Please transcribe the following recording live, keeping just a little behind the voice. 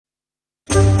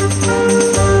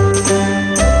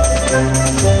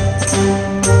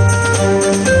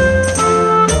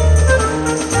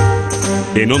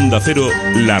En Onda Cero,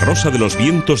 La Rosa de los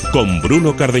Vientos con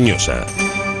Bruno Cardeñosa.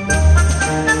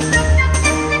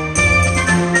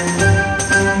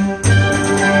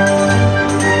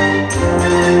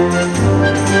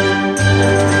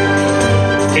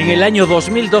 En el año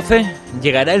 2012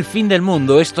 llegará el fin del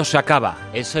mundo, esto se acaba,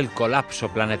 es el colapso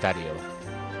planetario.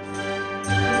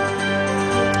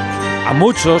 A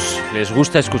muchos les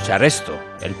gusta escuchar esto.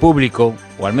 El público,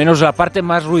 o al menos la parte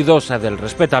más ruidosa del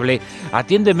respetable,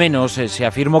 atiende menos si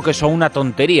afirmo que son una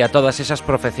tontería todas esas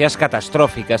profecías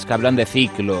catastróficas que hablan de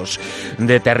ciclos,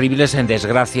 de terribles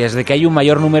desgracias, de que hay un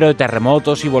mayor número de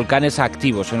terremotos y volcanes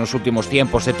activos en los últimos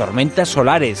tiempos, de tormentas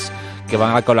solares que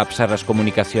van a colapsar las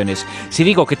comunicaciones. Si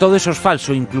digo que todo eso es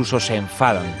falso, incluso se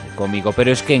enfadan conmigo,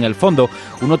 pero es que en el fondo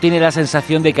uno tiene la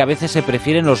sensación de que a veces se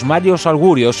prefieren los malos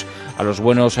augurios a los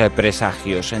buenos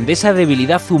presagios. De esa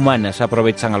debilidad humana se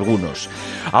aprovechan algunos.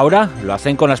 Ahora lo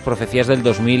hacen con las profecías del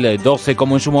 2012,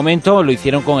 como en su momento lo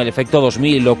hicieron con el efecto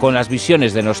 2000 o con las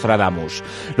visiones de Nostradamus.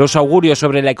 Los augurios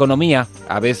sobre la economía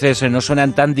a veces no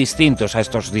suenan tan distintos a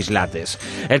estos dislates.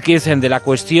 El quiz de la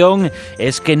cuestión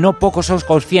es que no pocos son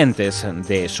conscientes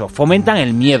de eso. Fomentan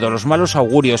el miedo, los malos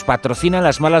augurios, patrocinan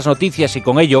las malas noticias y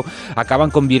con ello acaban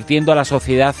convirtiendo a la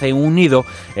sociedad en un nido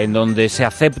en donde se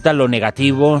acepta lo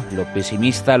negativo, lo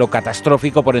pesimista, lo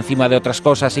catastrófico por encima de otras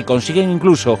cosas y consiguen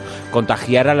incluso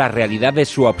contagiar a la realidad de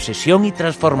su obsesión y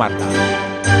transformarla.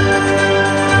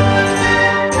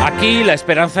 Aquí la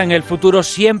esperanza en el futuro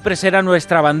siempre será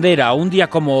nuestra bandera. Un día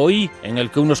como hoy, en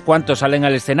el que unos cuantos salen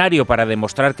al escenario para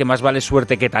demostrar que más vale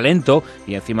suerte que talento,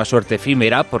 y encima suerte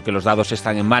efímera, porque los dados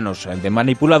están en manos de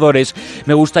manipuladores,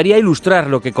 me gustaría ilustrar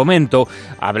lo que comento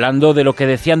hablando de lo que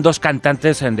decían dos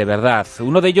cantantes de verdad.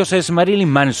 Uno de ellos es Marilyn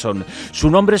Manson. Su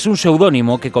nombre es un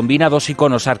seudónimo que combina dos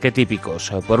iconos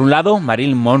arquetípicos. Por un lado,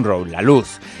 Marilyn Monroe, la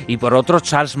luz, y por otro,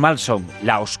 Charles Manson,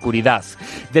 la oscuridad.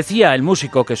 Decía el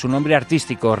músico que su nombre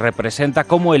artístico representa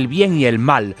cómo el bien y el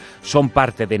mal son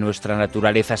parte de nuestra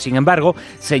naturaleza. Sin embargo,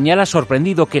 señala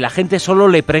sorprendido que la gente solo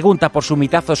le pregunta por su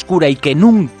mitad oscura y que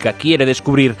nunca quiere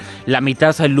descubrir la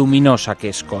mitad luminosa que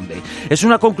esconde. Es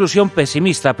una conclusión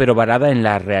pesimista, pero varada en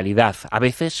la realidad. A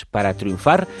veces, para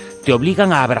triunfar, te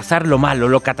obligan a abrazar lo malo,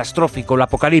 lo catastrófico, lo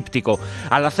apocalíptico.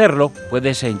 Al hacerlo,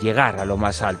 puedes llegar a lo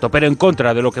más alto, pero en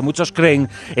contra de lo que muchos creen,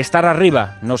 estar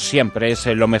arriba no siempre es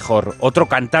lo mejor. Otro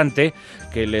cantante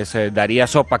que les daría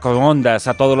sopa con ondas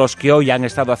a todos los que hoy han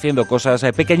estado haciendo cosas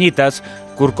pequeñitas,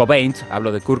 Kurt Cobain,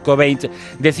 hablo de Kurt Cobain,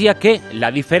 decía que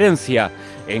la diferencia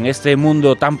en este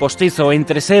mundo tan postizo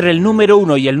entre ser el número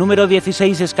 1 y el número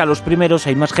 16 es que a los primeros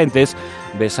hay más gentes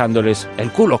besándoles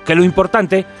el culo, que lo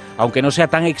importante, aunque no sea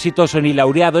tan exitoso ni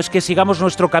laureado, es que sigamos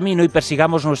nuestro camino y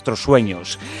persigamos nuestros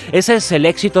sueños. Ese es el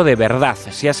éxito de verdad,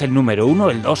 seas el número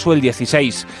 1, el 2 o el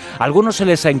 16. Algunos se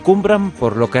les encumbran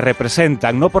por lo que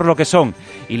representan, no por lo que son,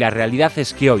 y la realidad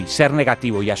es que hoy ser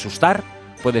negativo y asustar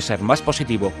puede ser más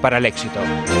positivo para el éxito.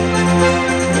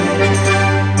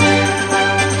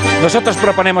 Nosotros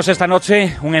proponemos esta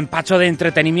noche un empacho de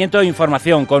entretenimiento e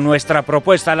información con nuestra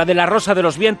propuesta, la de La Rosa de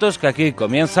los Vientos, que aquí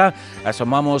comienza.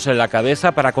 Asomamos la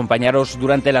cabeza para acompañaros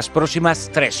durante las próximas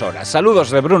 3 horas.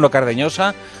 Saludos de Bruno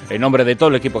Cardeñosa, en nombre de todo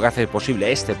el equipo que hace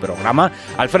posible este programa.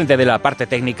 Al frente de la parte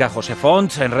técnica, José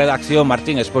Font, en redacción,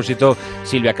 Martín Espósito,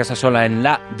 Silvia Casasola en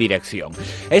la dirección.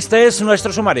 Este es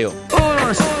nuestro sumario.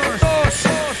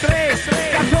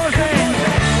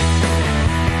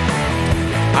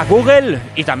 A Google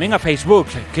y también a Facebook,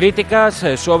 críticas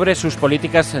sobre sus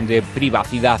políticas de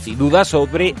privacidad y dudas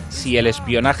sobre si el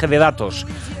espionaje de datos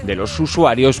de los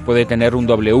usuarios puede tener un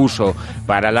doble uso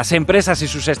para las empresas y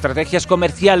sus estrategias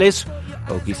comerciales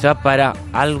o quizá para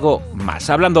algo más.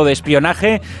 Hablando de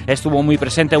espionaje, estuvo muy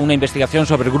presente una investigación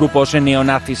sobre grupos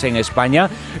neonazis en España.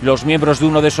 Los miembros de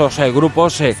uno de esos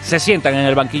grupos se sientan en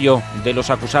el banquillo de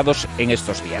los acusados en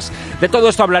estos días. De todo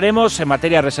esto hablaremos en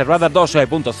Materia Reservada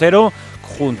 2.0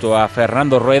 junto a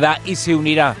Fernando Rueda, y se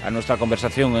unirá a nuestra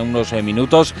conversación en unos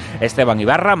minutos Esteban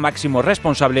Ibarra, máximo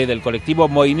responsable del colectivo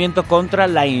Movimiento contra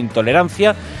la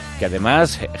Intolerancia, que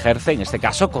además ejerce, en este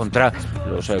caso, contra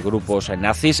los grupos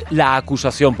nazis, la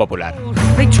acusación popular.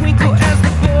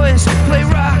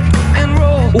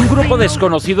 Un grupo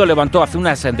desconocido levantó hace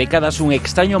unas décadas un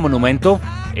extraño monumento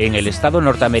en el estado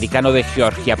norteamericano de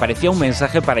Georgia. Parecía un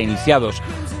mensaje para iniciados,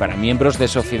 para miembros de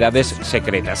sociedades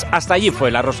secretas. Hasta allí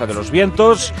fue La Rosa de los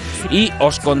Vientos y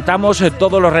os contamos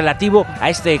todo lo relativo a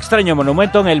este extraño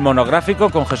monumento en el monográfico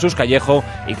con Jesús Callejo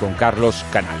y con Carlos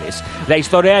Canales. La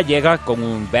historia llega con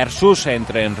un versus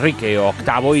entre Enrique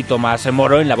VIII y Tomás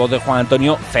Moro en la voz de Juan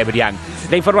Antonio Cebrián.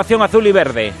 La información azul y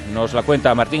verde nos la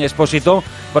cuenta Martín Espósito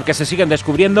porque se siguen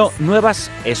descubriendo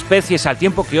nuevas especies al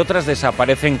tiempo que otras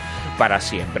desaparecen para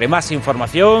siempre. Más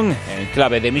información en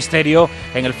clave de misterio.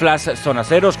 En el Flash Zona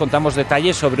Cero os contamos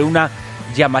detalles sobre una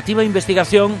llamativa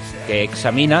investigación que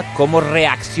examina cómo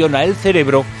reacciona el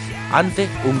cerebro ante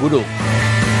un gurú.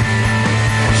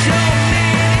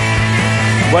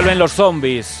 Vuelven los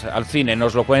zombies al cine,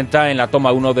 nos lo cuenta en la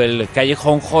toma 1 del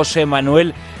Callejón José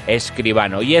Manuel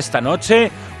Escribano. Y esta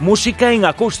noche, música en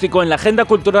acústico en la agenda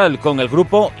cultural con el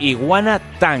grupo Iguana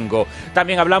Tango.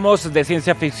 También hablamos de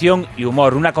ciencia ficción y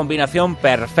humor, una combinación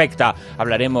perfecta.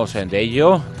 Hablaremos de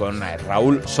ello con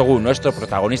Raúl Sogún. Nuestro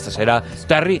protagonista será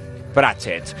Terry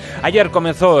Pratchett. Ayer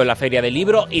comenzó la Feria del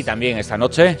Libro y también esta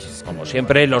noche, como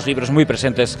siempre, los libros muy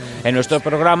presentes en nuestro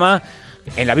programa.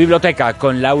 En la biblioteca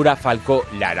con Laura Falcó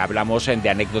Lara hablamos de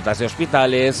anécdotas de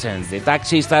hospitales, de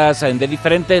taxistas, de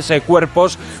diferentes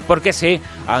cuerpos, porque se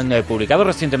han publicado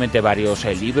recientemente varios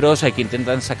libros que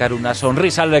intentan sacar una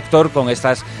sonrisa al lector con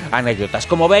estas anécdotas.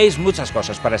 Como veis, muchas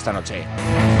cosas para esta noche.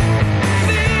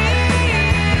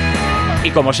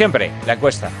 Y como siempre, la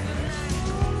encuesta.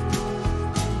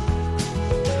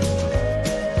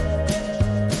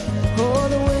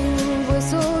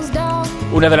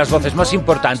 Una de las voces más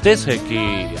importantes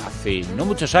que hace no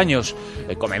muchos años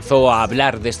comenzó a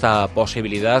hablar de esta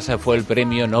posibilidad fue el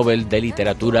Premio Nobel de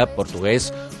Literatura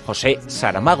portugués José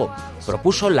Saramago.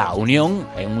 Propuso la unión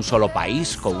en un solo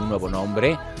país con un nuevo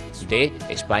nombre de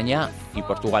España y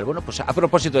Portugal. Bueno, pues a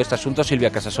propósito de este asunto,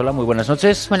 Silvia Casasola, muy buenas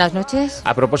noches. Buenas noches.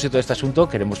 A propósito de este asunto,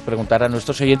 queremos preguntar a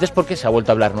nuestros oyentes por qué se ha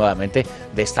vuelto a hablar nuevamente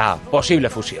de esta posible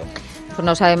fusión. Pues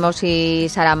no sabemos si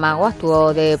Saramago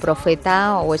actuó de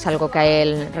profeta o es algo que a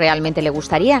él realmente le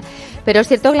gustaría. Pero es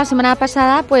cierto que la semana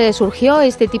pasada pues surgió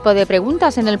este tipo de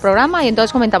preguntas en el programa y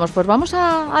entonces comentamos, pues vamos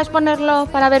a exponerlo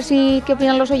para ver qué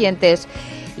opinan los oyentes.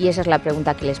 Y esa es la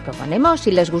pregunta que les proponemos,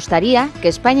 si les gustaría que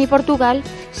España y Portugal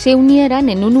se unieran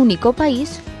en un único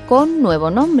país con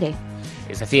nuevo nombre.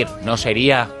 Es decir, no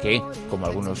sería que, como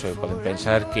algunos pueden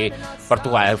pensar, que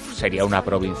Portugal sería una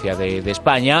provincia de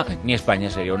España, ni España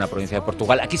sería una provincia de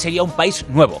Portugal. Aquí sería un país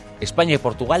nuevo. España y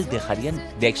Portugal dejarían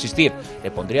de existir.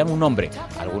 Le pondrían un nombre.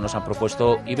 Algunos han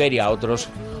propuesto Iberia, otros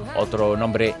otro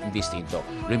nombre distinto.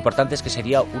 Lo importante es que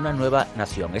sería una nueva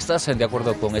nación. ¿Estás de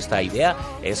acuerdo con esta idea?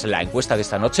 Es la encuesta de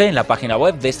esta noche en la página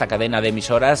web de esta cadena de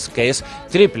emisoras, que es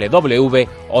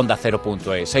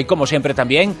www.ondacero.es. Y como siempre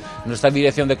también nuestra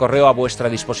dirección de correo a vuestra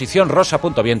disposición,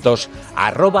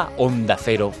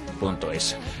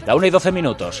 rosa.vientos@ondacero.es. La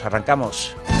 1:12,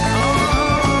 arrancamos.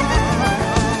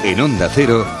 En Onda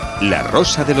Cero, La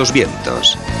Rosa de los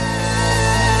Vientos.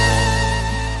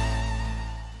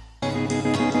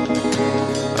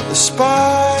 The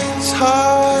spies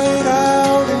hide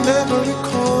out in every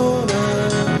corner,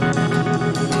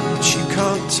 but you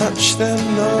can't touch them,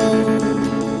 no,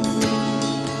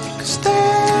 'cause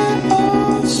they're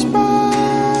all spies.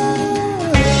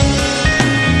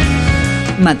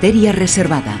 Materia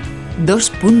reservada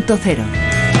 2.0.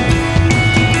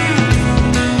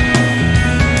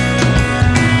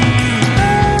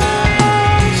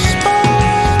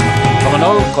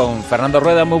 Con Fernando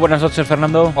Rueda. Muy buenas noches,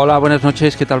 Fernando. Hola, buenas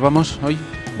noches. ¿Qué tal vamos hoy?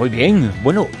 Muy bien.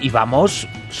 Bueno, y vamos,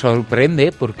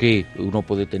 sorprende porque uno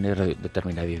puede tener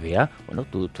determinada idea. Bueno,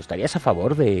 ¿tú estarías a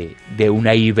favor de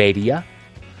una Iberia?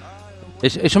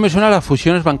 Eso me suena a las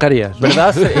fusiones bancarias,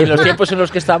 ¿verdad? En los tiempos en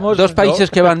los que estamos. Dos países,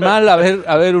 ¿no?, que van mal, a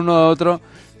ver uno a otro,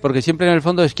 porque siempre en el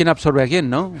fondo es quién absorbe a quién,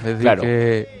 ¿no? Es decir, claro.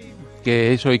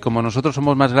 Que eso, y como nosotros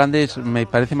somos más grandes, me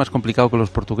parece más complicado que los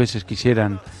portugueses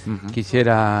quisieran.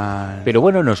 Pero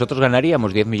bueno, nosotros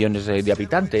ganaríamos 10 millones de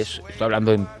habitantes. Estoy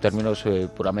hablando en términos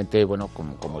puramente, bueno,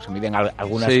 como se miden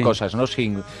algunas cosas, ¿no?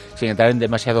 Sin entrar en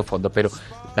demasiado fondo, pero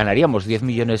ganaríamos 10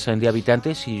 millones de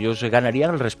habitantes y ellos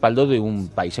ganarían el respaldo de un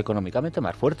país económicamente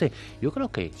más fuerte. Yo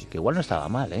creo que igual no estaba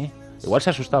mal, ¿eh? Igual se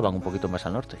asustaban un poquito más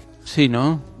al norte. Sí,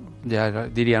 ¿no? Ya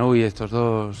dirían, uy, estos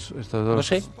dos no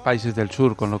sé, países del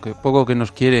sur, con lo que poco que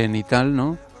nos quieren y tal,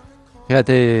 ¿no?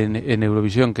 Fíjate en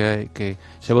Eurovisión que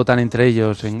se votan entre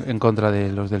ellos en contra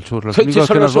de los del sur. Los únicos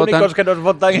son que los nos únicos votan, que nos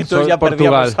votan, entonces ya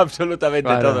Portugal. perdíamos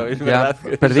absolutamente todo. Es verdad.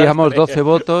 Perdíamos 12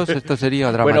 votos, esto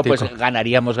sería dramático. Bueno, pues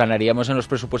ganaríamos en los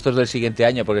presupuestos del siguiente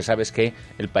año, porque sabes que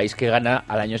el país que gana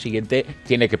al año siguiente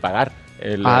tiene que pagar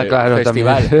el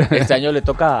festival. También. Este año le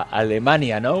toca a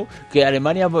Alemania, ¿no? Que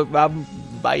Alemania va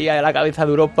ahí a la cabeza de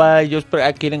Europa, ellos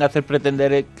quieren hacer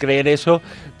pretender creer eso,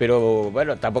 pero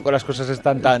bueno, tampoco las cosas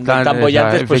están tan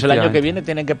bollantes, pues el año que viene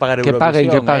tienen que pagar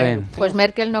Eurovisión. Que paguen. Pues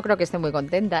Merkel no creo que esté muy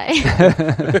contenta, ¿eh?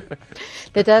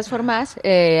 De todas formas,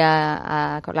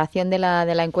 a colación de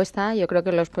la encuesta, yo creo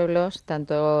que los pueblos,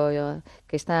 tanto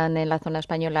que están en la zona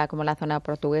española como en la zona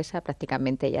portuguesa,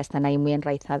 prácticamente ya están ahí muy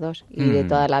enraizados y de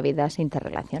toda la vida se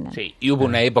interrelacionan. Sí, y hubo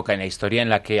una época en la historia en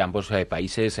la que ambos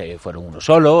países fueron uno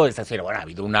solo, es decir, bueno, ha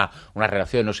habido una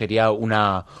relación, no sería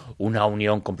una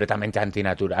unión completamente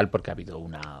antinatural, porque ha habido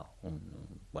una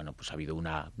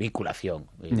vinculación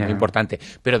muy importante,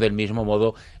 pero del mismo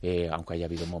modo, aunque haya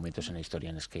habido momentos en la historia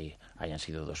en los que hayan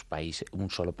sido dos países, un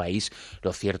solo país,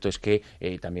 lo cierto es que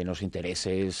también los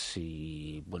intereses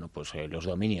y los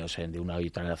dominios de una y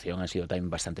otra nación han sido también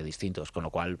bastante distintos, con lo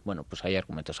cual, pues hay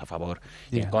argumentos a favor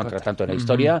y en contra, tanto en la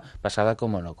historia pasada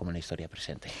como en la historia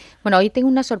presente. Bueno, hoy tengo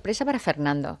una sorpresa para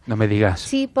Fernando. No me digas.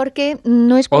 Sí, porque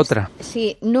no es otra.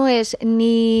 Sí, no es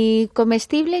ni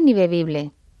comestible ni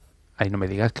bebible. Ay, no me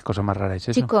digas, qué cosa más rara es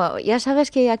eso. Chico, ya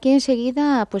sabes que aquí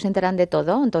enseguida pues enteran de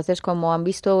todo. Entonces, como han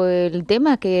visto el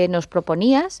tema que nos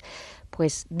proponías,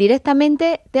 pues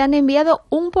directamente te han enviado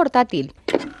un portátil.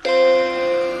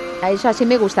 A eso así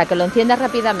me gusta, que lo enciendas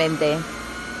rápidamente.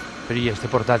 ¿Pero y este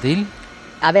portátil?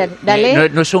 A ver, dale.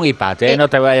 No es un iPad, ¿eh? No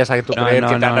te vayas a creer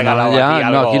que te han regalado a ti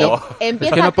algo. Aquí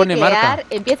Empieza es que no pone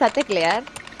empieza a teclear.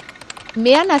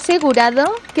 Me han asegurado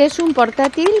que es un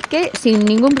portátil que sin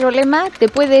ningún problema te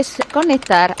puedes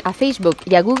conectar a Facebook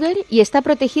y a Google y está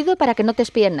protegido para que no te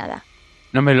espíen nada.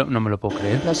 No me lo puedo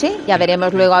creer. No sé, ya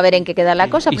veremos luego a ver en qué queda la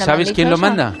cosa. ¿Y sabes quién lo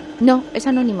manda? No, es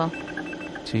anónimo.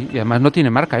 Sí, y además no tiene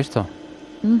marca esto.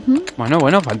 Uh-huh.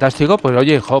 Bueno, fantástico. Pues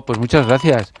oye, pues muchas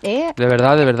gracias. De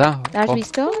verdad. ¿Has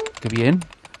visto? Qué bien.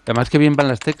 Además, qué bien van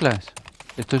las teclas.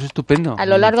 Esto es estupendo. A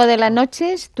lo largo de las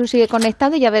noches tú sigue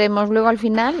conectado y ya veremos luego al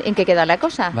final en qué queda la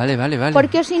cosa. Vale.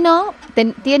 Porque si no,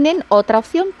 tienen otra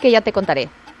opción que ya te contaré.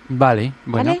 Vale,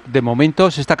 bueno, ¿Vale? De momento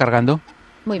se está cargando.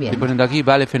 Muy bien. Estoy poniendo aquí,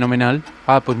 vale, fenomenal.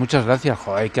 Pues muchas gracias.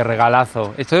 Joder, qué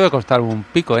regalazo. Esto debe costar un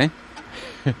pico, ¿eh?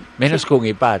 Menos que un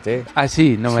iPad, ¿eh? Ah,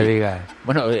 sí, no me digas.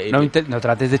 Bueno, no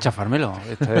trates de chafármelo.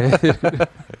 Esto es...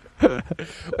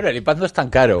 Bueno, el iPad no es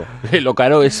tan caro. Lo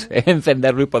caro es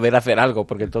encenderlo y poder hacer algo,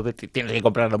 porque entonces tienes que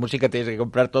comprar la música, tienes que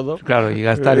comprar todo. Claro, y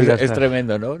gastar. Es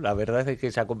tremendo, ¿no? La verdad es que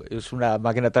es una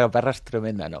máquina tragaperras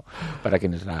tremenda, ¿no? Para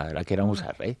quienes la quieran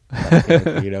usar, ¿eh? Para quienes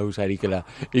la quieran usar y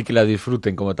que la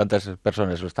disfruten, como tantas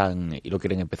personas lo están y lo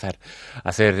quieren empezar a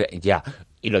hacer ya.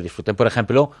 Y lo disfruten, por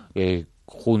ejemplo,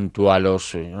 junto a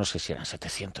los, no sé si eran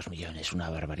 700 millones, una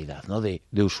barbaridad, ¿no? De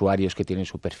usuarios que tienen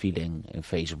su perfil en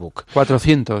Facebook.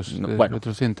 400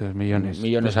 millones.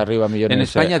 Millones arriba, millones en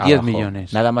España, abajo. 10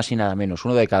 millones. Nada más y nada menos.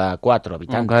 Uno de cada 4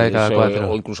 habitantes. De cada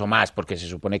 4. O incluso más, porque se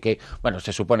supone que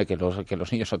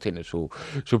los niños no tienen su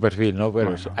perfil, ¿no?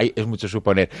 Pero es mucho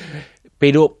suponer.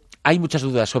 Pero hay muchas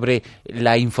dudas sobre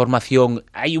la información.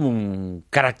 Hay un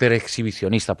carácter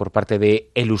exhibicionista por parte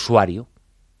del usuario,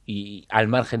 y al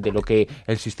margen de lo que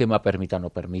el sistema permita o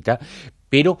no permita,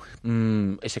 pero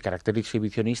ese carácter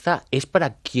exhibicionista es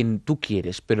para quien tú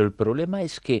quieres, pero el problema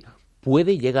es que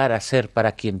puede llegar a ser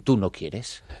para quien tú no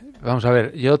quieres. Vamos a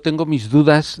ver, yo tengo mis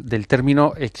dudas del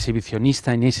término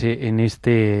exhibicionista en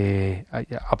este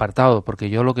apartado,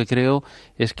 porque yo lo que creo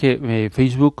es que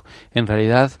Facebook en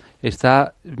realidad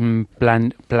está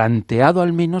planteado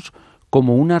al menos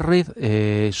como una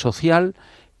red social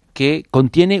que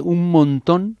contiene un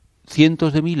montón,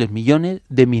 cientos de miles, millones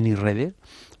de mini redes.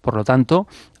 Por lo tanto,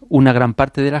 una gran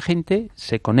parte de la gente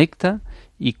se conecta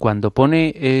y cuando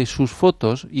pone sus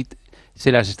fotos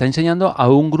se las está enseñando a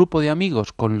un grupo de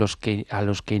amigos a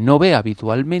los que no ve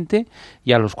habitualmente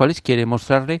y a los cuales quiere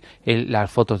mostrarle las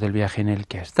fotos del viaje en el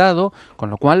que ha estado, con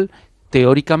lo cual,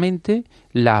 teóricamente,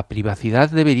 la privacidad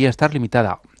debería estar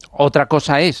limitada. Otra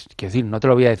cosa es, quiero decir, no te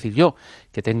lo voy a decir yo,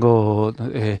 que tengo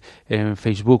en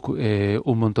Facebook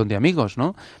un montón de amigos,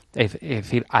 ¿no? Es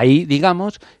decir, ahí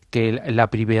digamos que la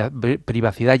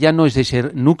privacidad ya no es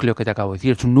ese núcleo que te acabo de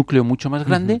decir, es un núcleo mucho más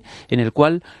grande en el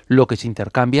cual lo que se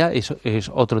intercambia es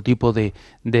otro tipo de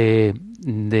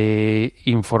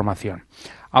información.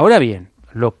 Ahora bien,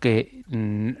 lo que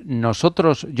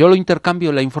yo lo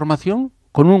intercambio la información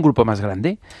con un grupo más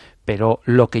grande. Pero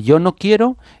lo que yo no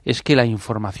quiero es que la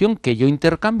información que yo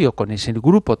intercambio con ese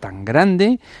grupo tan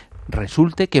grande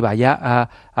resulte que vaya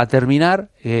a terminar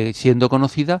siendo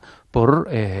conocida por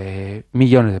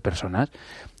millones de personas.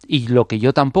 Y lo que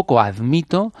yo tampoco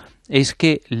admito es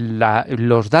que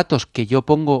los datos que yo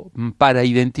pongo para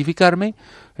identificarme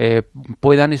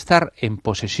puedan estar en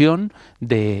posesión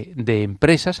de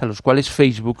empresas a los cuales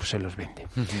Facebook se los vende.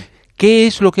 ¿Qué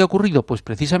es lo que ha ocurrido? Pues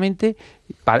precisamente,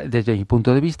 desde mi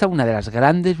punto de vista, una de las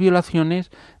grandes violaciones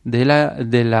de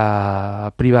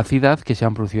la privacidad que se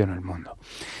han producido en el mundo.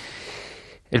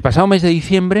 El pasado mes de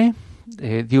diciembre,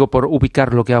 digo por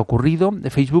ubicar lo que ha ocurrido,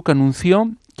 Facebook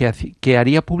anunció que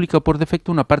haría pública por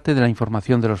defecto una parte de la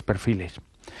información de los perfiles.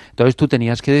 Entonces tú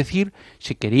tenías que decir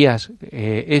si querías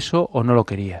eso o no lo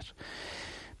querías.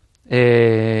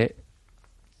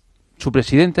 Su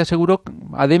presidente aseguró,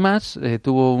 además,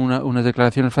 tuvo unas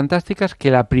declaraciones fantásticas,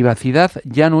 que la privacidad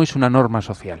ya no es una norma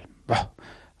social.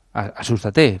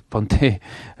 Asústate, ponte,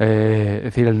 es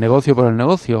decir, el negocio por el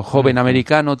negocio. Joven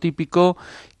americano típico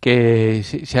que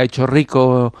se ha hecho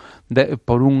rico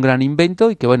por un gran invento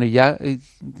y que, bueno, ya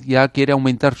quiere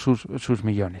aumentar sus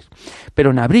millones. Pero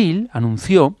en abril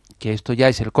anunció, que esto ya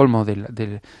es el colmo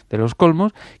de los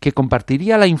colmos, que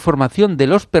compartiría la información de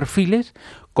los perfiles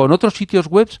con otros sitios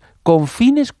web con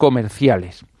fines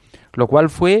comerciales, lo cual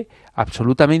fue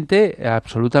absolutamente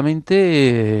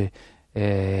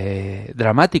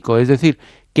dramático. Es decir,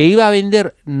 que iba a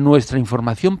vender nuestra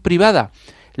información privada,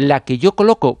 la que yo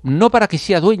coloco, no para que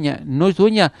sea dueña, no es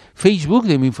dueña Facebook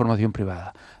de mi información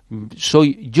privada,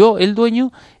 soy yo el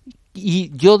dueño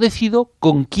y yo decido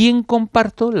con quién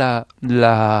comparto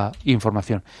la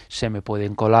información. Se me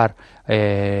pueden colar,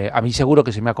 a mí seguro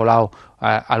que se me ha colado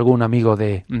algún amigo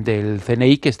del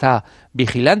CNI que está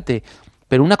vigilante,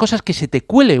 pero una cosa es que se te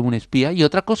cuele un espía y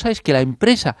otra cosa es que la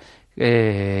empresa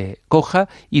coja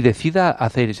y decida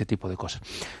hacer ese tipo de cosas.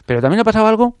 Pero también ha pasado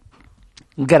algo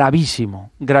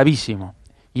gravísimo,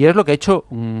 y es lo que ha hecho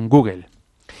Google.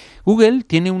 Google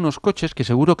tiene unos coches que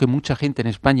seguro que mucha gente en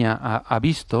España ha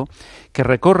visto, que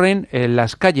recorren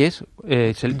las calles,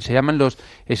 se llaman los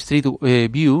Street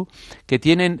View, que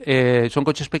tienen son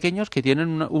coches pequeños que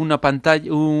tienen una pantalla,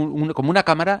 como una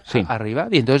cámara arriba,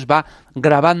 y entonces va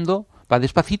grabando, va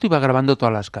despacito y va grabando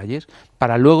todas las calles,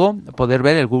 para luego poder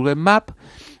ver el Google Map.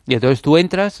 Y entonces tú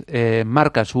entras,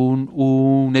 marcas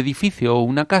un edificio o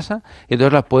una casa, y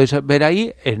entonces la puedes ver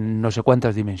ahí en no sé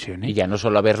cuántas dimensiones. Y ya no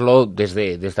solo verlo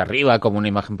desde arriba como una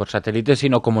imagen por satélite,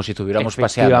 sino como si estuviéramos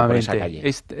paseando por esa calle.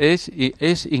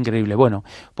 Es increíble. Bueno,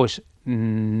 pues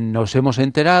nos hemos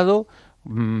enterado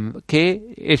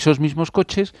que esos mismos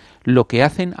coches lo que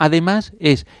hacen además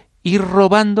es ir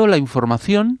robando la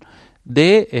información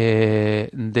de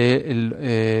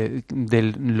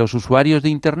los usuarios de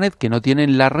Internet que no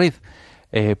tienen la red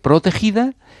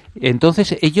protegida.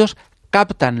 Entonces ellos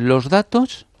captan los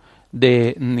datos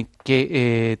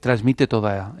que transmite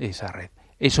toda esa red.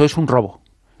 Eso es un robo,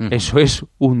 eso es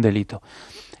un delito.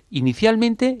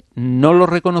 Inicialmente no lo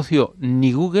reconoció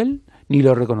ni Google ni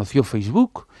lo reconoció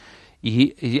Facebook.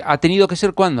 Y ha tenido que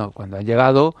ser cuando han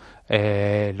llegado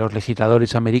los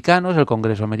legisladores americanos, el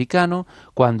Congreso americano,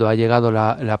 cuando ha llegado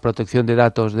la protección de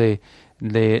datos de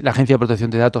la Agencia de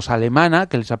Protección de Datos alemana,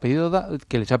 que les ha pedido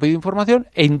información.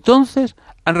 Entonces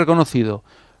han reconocido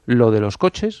lo de los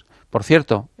coches. Por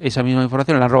cierto, esa misma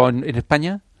información la han robado en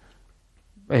España.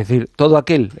 Es decir, todo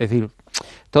aquel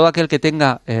que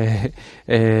tenga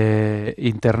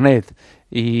Internet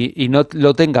y no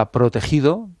lo tenga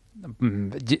protegido,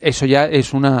 eso ya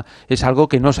es algo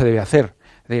que no se debe hacer.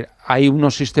 Es decir, hay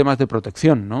unos sistemas de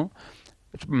protección, ¿no?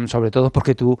 Sobre todo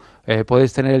porque tú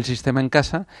puedes tener el sistema en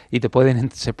casa y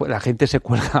la gente se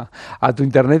cuelga a tu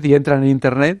Internet y entran en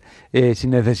Internet sin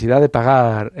necesidad de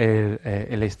pagar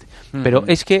el este. Pero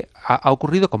es que ha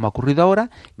ocurrido, como ha ocurrido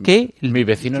ahora, que mi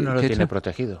vecino no lo tiene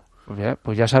protegido.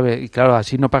 Pues ya sabes, y claro,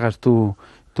 así no pagas tu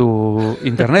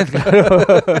Internet, claro.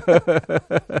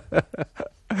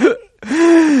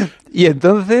 Y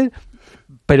entonces,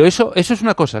 pero eso es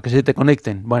una cosa, que se te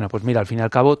conecten. Bueno, pues mira, al fin y al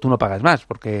cabo tú no pagas más,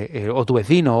 porque o tu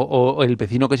vecino o el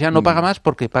vecino que sea no paga más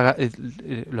porque paga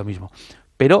lo mismo.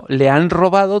 Pero le han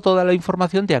robado toda la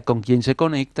información de con quién se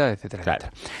conecta, etcétera,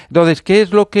 etcétera. Entonces, ¿qué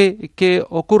es lo que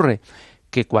ocurre?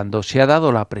 Que cuando se ha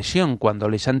dado la presión, cuando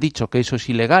les han dicho que eso es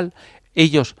ilegal,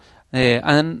 ellos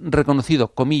han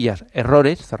reconocido, comillas,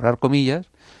 errores, cerrar comillas,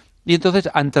 y entonces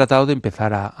han tratado de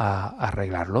empezar a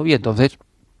arreglarlo. Y entonces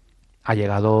ha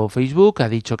llegado Facebook, ha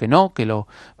dicho que no, que va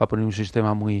a poner un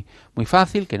sistema muy muy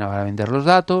fácil, que no van a vender los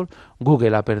datos.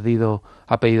 Google ha pedido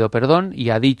perdón y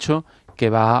ha dicho que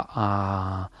va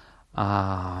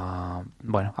a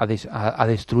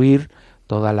destruir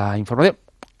toda la información,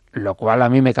 lo cual a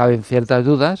mí me caben ciertas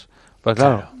dudas. Pues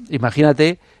claro.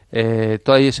 Imagínate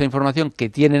toda esa información que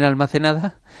tienen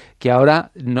almacenada, que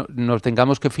ahora nos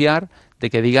tengamos que fiar de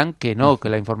que digan que no, que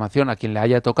la información a quien le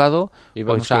haya tocado... Y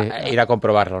vamos a ir a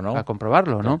comprobarlo, ¿no? A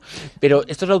comprobarlo, ¿no? Pero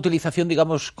esto es la utilización,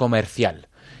 digamos, comercial.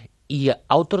 ¿Y a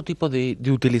otro tipo de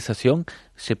utilización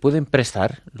se pueden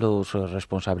prestar los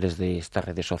responsables de estas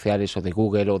redes sociales o de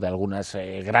Google o de algunas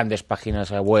grandes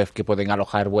páginas web que pueden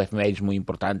alojar webmails muy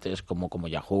importantes como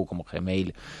Yahoo, como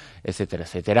Gmail, etcétera,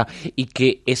 etcétera, y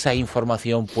que esa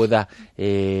información pueda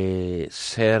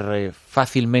ser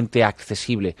fácilmente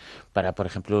accesible para, por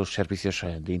ejemplo, servicios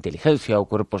de inteligencia o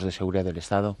cuerpos de seguridad del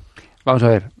Estado? Vamos a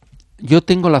ver, yo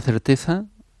tengo la certeza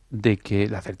de que,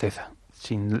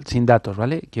 sin datos,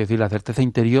 ¿vale? Quiero decir, la certeza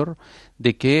interior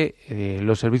de que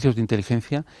los servicios de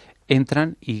inteligencia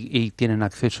entran y tienen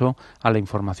acceso a la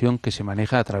información que se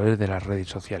maneja a través de las redes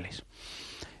sociales.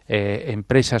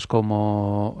 Empresas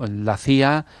como la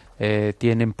CIA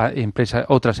tienen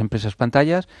otras empresas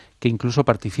pantallas que incluso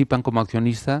participan como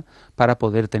accionista para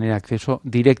poder tener acceso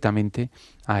directamente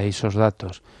a esos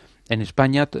datos. En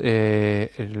España,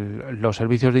 los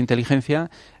servicios de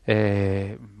inteligencia,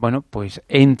 pues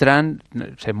entran,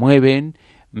 se mueven,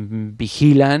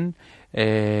 vigilan.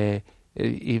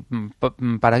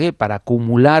 ¿Para qué? Para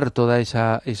acumular toda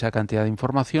esa cantidad de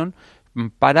información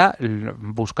para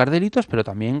buscar delitos, pero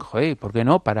también, ¿por qué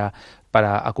no? Para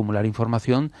acumular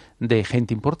información de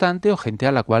gente importante o gente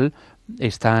a la cual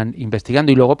están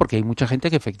investigando. Y luego porque hay mucha gente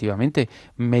que efectivamente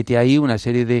mete ahí una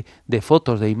serie de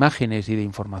fotos, de imágenes y de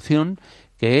información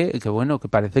que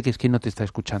parece que es que no te está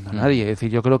escuchando nadie. Es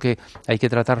decir, yo creo que hay que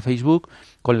tratar Facebook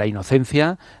con la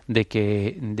inocencia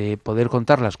de poder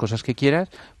contar las cosas que quieras,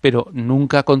 pero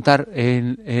nunca contar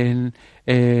en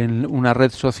una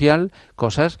red social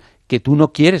cosas que tú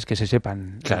no quieres que se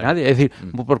sepan de nadie. Es decir,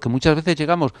 porque muchas veces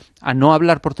llegamos a no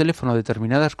hablar por teléfono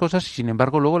determinadas cosas y sin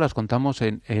embargo luego las contamos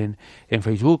en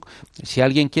Facebook. Si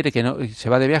alguien quiere se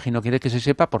va de viaje y no quiere que se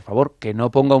sepa, por favor, que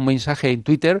no ponga un mensaje en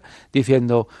Twitter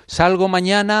diciendo salgo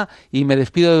mañana y me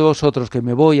despido de vosotros que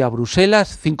me voy a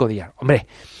Bruselas 5 días. Hombre,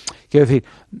 quiero decir,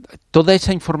 toda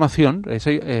esa información,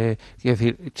 quiero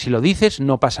decir, si lo dices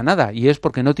no pasa nada y es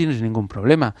porque no tienes ningún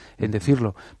problema en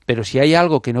decirlo. Pero si hay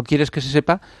algo que no quieres que se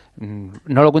sepa,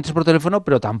 no lo cuentes por teléfono,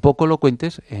 pero tampoco lo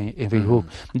cuentes en Facebook.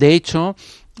 De hecho,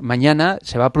 mañana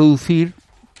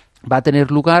va a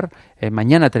tener lugar,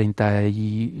 mañana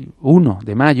 31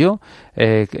 de mayo,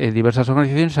 diversas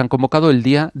organizaciones han convocado el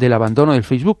Día del Abandono del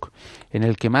Facebook, en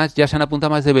el que ya se han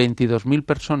apuntado más de 22.000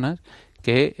 personas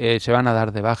que se van a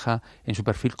dar de baja en su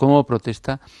perfil como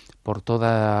protesta por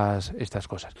todas estas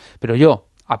cosas. Pero yo,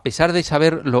 a pesar de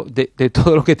saber de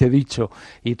todo lo que te he dicho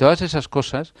y todas esas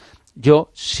cosas,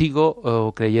 yo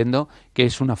sigo creyendo que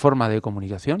es una forma de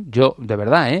comunicación. Yo, de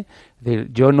verdad,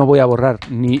 yo no voy a borrar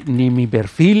ni mi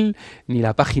perfil, ni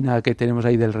la página que tenemos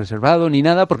ahí del reservado, ni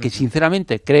nada, porque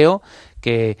sinceramente creo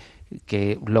que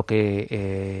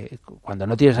cuando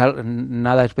no tienes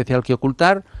nada especial que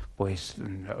ocultar, pues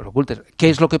lo ocultes. ¿Qué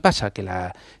es lo que pasa? Que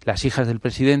las hijas del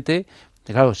presidente,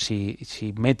 claro, si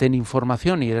meten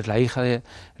información y eres la hija de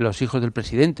los hijos del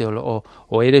presidente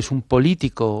o eres un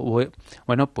político,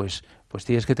 pues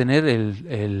tienes que tener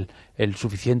el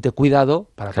suficiente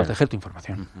cuidado para proteger tu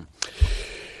información.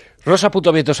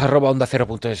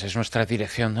 rosa.vientos@onda0.es es nuestra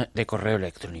dirección de correo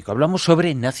electrónico. Hablamos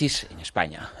sobre nazis en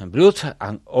España. Blood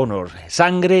and Honor,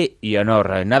 sangre y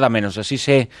honor, nada menos. Así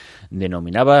se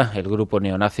denominaba el grupo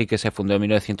neonazi que se fundó en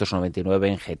 1999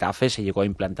 en Getafe. Se llegó a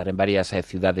implantar en varias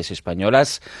ciudades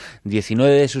españolas.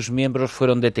 19 de sus miembros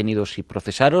fueron detenidos y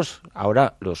procesados.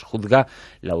 Ahora los juzga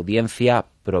la audiencia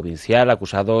provincial,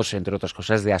 acusados, entre otras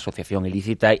cosas, de asociación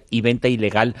ilícita y venta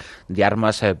ilegal de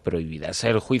armas prohibidas.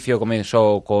 El juicio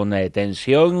comenzó con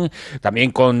tensión, también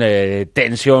con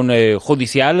tensión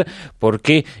judicial,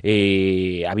 porque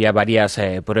había varias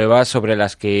pruebas sobre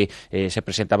las que se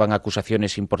presentaban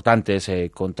acusaciones importantes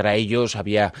contra ellos.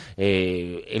 Había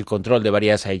el control de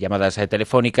varias llamadas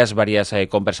telefónicas, varias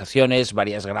conversaciones,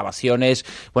 varias grabaciones.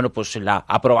 Pues la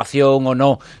aprobación o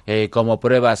no como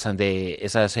pruebas de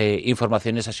esas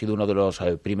informaciones ha sido uno de los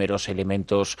primeros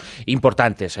elementos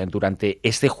importantes durante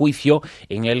este juicio,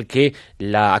 en el que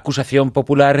la acusación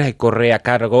popular corre a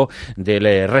cargo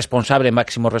del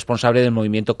máximo responsable del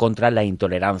movimiento contra la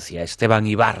intolerancia, Esteban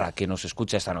Ibarra, que nos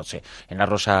escucha esta noche en La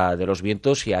Rosa de los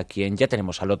Vientos y a quien ya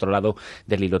tenemos al otro lado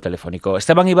del hilo telefónico.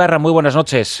 Esteban Ibarra, muy buenas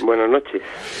noches. Buenas noches.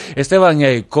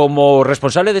 Esteban, como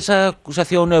responsable de esa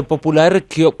acusación popular,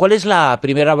 ¿cuál es la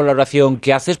primera valoración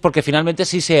que haces? Porque finalmente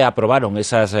sí se aprobaron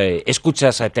esas escuchas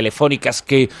telefónicas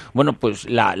que, pues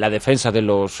la defensa de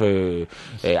los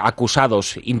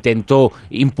acusados intentó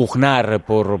impugnar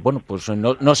pues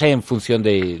no sé en función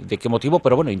de qué motivo,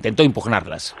 pero intentó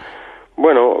impugnarlas.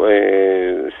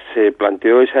 Se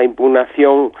planteó esa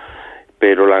impugnación,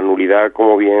 pero la nulidad,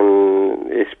 como bien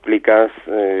explicas,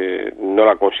 no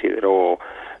la consideró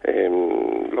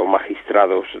los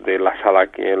magistrados de la sala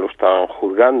que lo estaban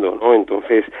juzgando, ¿no?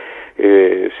 Entonces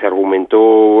se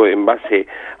argumentó en base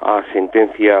a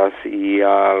sentencias y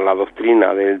a la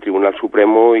doctrina del Tribunal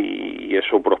Supremo y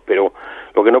eso prosperó.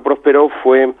 Lo que no prosperó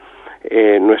fue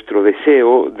nuestro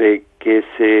deseo de que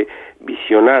se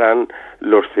visionaran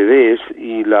los CDs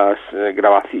y las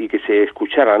grabaciones y que se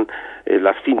escucharan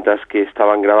las cintas que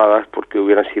estaban grabadas, porque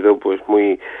hubieran sido pues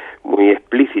muy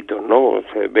explícitos, ¿no? O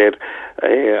sea, ver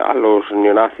a los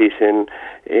neonazis en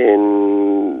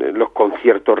los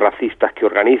conciertos racistas que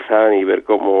organizan y ver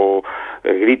cómo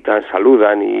gritan,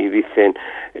 saludan y dicen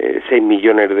 6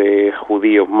 millones de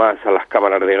judíos más a las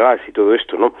cámaras de gas y todo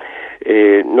esto, ¿no?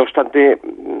 No obstante,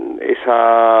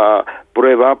 esa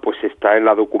prueba pues está en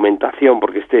la documentación,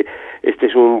 porque este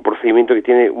es un procedimiento que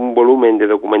tiene un volumen de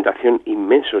documentación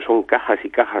inmenso, son cajas y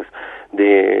cajas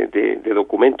de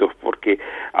documentos, porque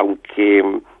aunque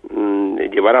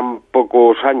llevaran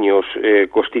pocos años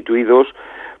constituidos,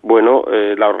 bueno,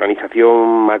 la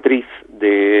organización matriz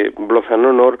de Blood and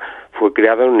Honor fue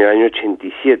creada en el año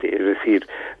 87, es decir,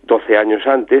 12 años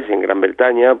antes, en Gran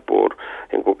Bretaña,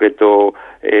 en concreto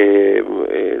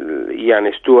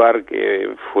Ian Stewart, que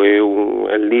fue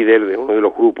el líder de uno de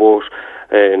los grupos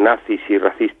nazis y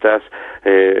racistas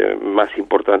más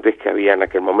importantes que había en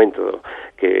aquel momento,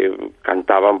 que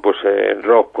cantaban pues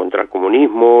rock contra el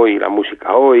comunismo y la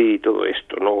música hoy y todo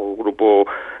esto, ¿no? Un grupo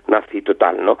nazi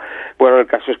total, ¿no? Bueno, el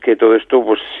caso es que todo esto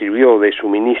pues sirvió de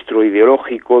suministro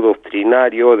ideológico,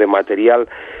 doctrinario, de material,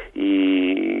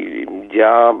 y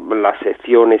ya la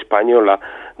sección española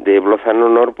de Blood and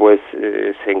Honor pues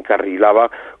se encarrilaba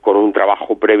con un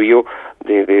trabajo previo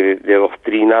de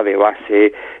doctrina, de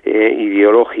base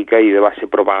ideológica y de base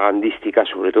propagandística,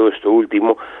 sobre todo esto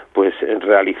último, pues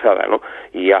realizada, ¿no?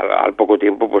 Y al poco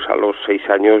tiempo, pues a los 6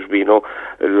 años vino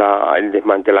el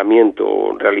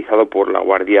desmantelamiento realizado por la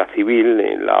Guardia Civil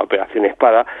en la Operación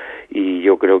Espada, y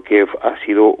yo creo que ha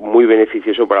sido muy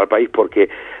beneficioso para el país, porque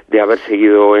de haber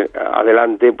seguido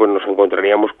adelante pues nos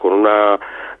encontraríamos con una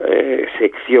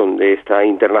sección de esta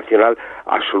internacional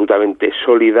absolutamente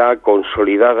sólida,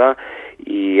 consolidada,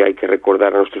 y hay que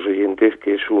recordar a nuestros oyentes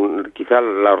que es quizá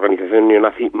la organización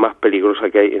neonazi más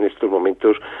peligrosa que hay en estos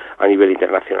momentos a nivel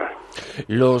internacional.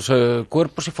 Los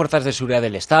cuerpos y fuerzas de seguridad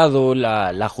del Estado,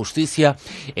 la justicia,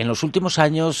 en los últimos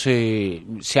años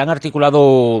se han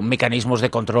articulado mecanismos de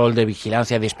control, de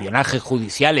vigilancia, de espionaje,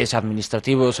 judiciales,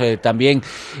 administrativos también,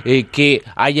 que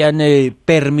hayan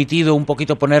permitido un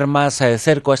poquito poner más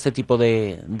cerco a este tipo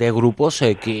de grupos,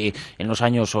 que en los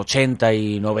años 80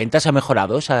 y 90 se ha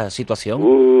mejorado esa situación.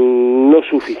 No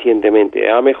suficientemente.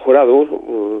 Ha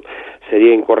mejorado.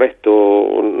 Sería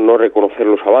incorrecto no reconocer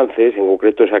los avances. En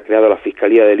concreto se ha creado la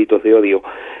Fiscalía de Delitos de Odio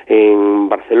en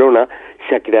Barcelona,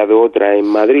 se ha creado otra en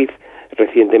Madrid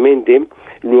recientemente.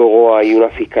 Luego hay una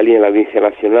fiscalía en la Audiencia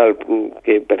Nacional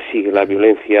que persigue la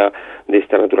violencia de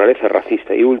esta naturaleza,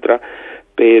 racista y ultra.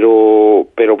 Pero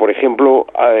por ejemplo,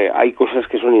 hay cosas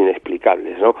que son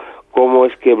inexplicables, ¿no? Cómo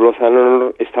es que Blood and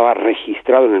Honor estaba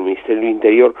registrado en el Ministerio del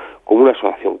Interior como una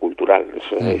asociación cultural.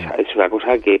 Es una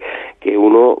cosa que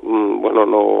uno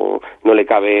no le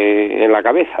cabe en la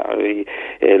cabeza. Y,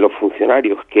 los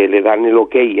funcionarios que le dan el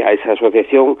ok a esa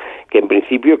asociación, que en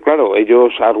principio, claro,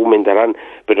 ellos argumentarán,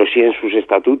 pero si en sus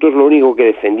estatutos lo único que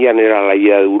defendían era la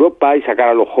idea de Europa y sacar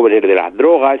a los jóvenes de las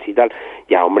drogas y tal.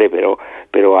 Ya, hombre,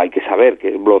 pero hay que saber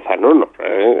que Blood and Honor,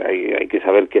 hay que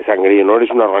saber que Sangre y Honor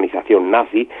es una organización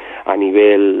nazi a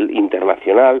nivel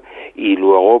internacional, y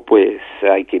luego pues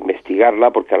hay que investigarla,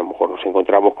 porque a lo mejor nos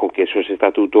encontramos con que esos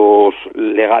estatutos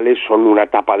legales son una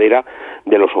tapadera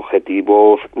de los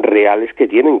objetivos reales que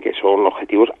tienen, que son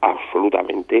objetivos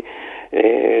absolutamente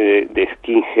de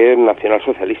skinhead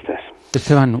nacionalsocialistas.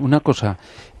 Esteban, una cosa,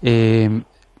 en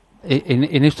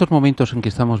estos momentos en que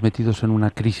estamos metidos en una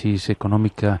crisis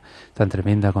económica tan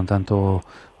tremenda, con tanto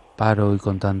paro y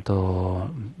con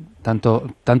tanto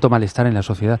malestar en la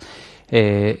sociedad,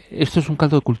 esto es un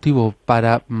caldo de cultivo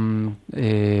para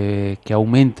que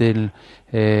aumenten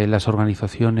las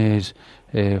organizaciones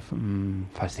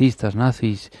fascistas,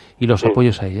 nazis, y los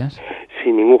apoyos a ellas.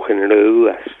 Sin ningún género de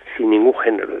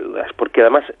dudas, porque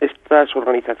además estas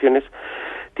organizaciones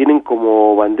tienen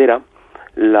como bandera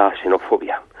la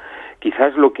xenofobia.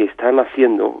 Quizás lo que están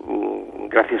haciendo,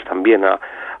 gracias también a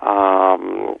a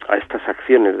estas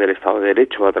acciones del Estado de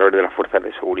Derecho a través de las fuerzas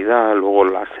de seguridad, luego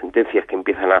las sentencias que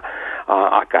empiezan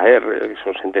a caer,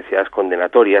 son sentencias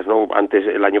condenatorias, ¿no? Antes,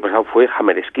 el año pasado fue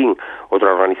Hammerskin,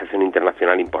 otra organización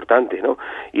internacional importante, ¿no?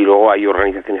 Y luego hay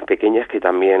organizaciones pequeñas que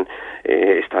también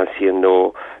están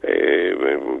siendo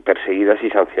perseguidas y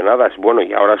sancionadas. Bueno,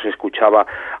 y ahora se escuchaba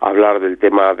hablar del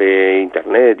tema de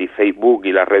Internet y Facebook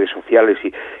y las redes sociales,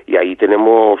 y ahí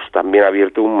tenemos también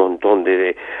abierto un montón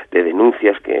de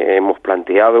denuncias que hemos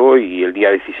planteado, y el día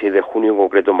 16 de junio en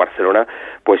concreto en Barcelona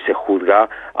pues se juzga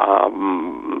a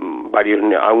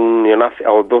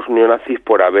dos neonazis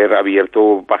por haber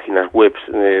abierto páginas web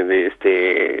de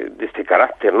este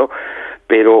carácter, ¿no?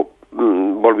 Pero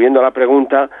volviendo a la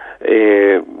pregunta,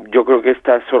 yo creo que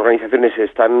estas organizaciones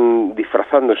están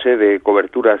disfrazándose de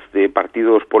coberturas de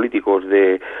partidos políticos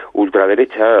de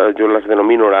ultraderecha, yo las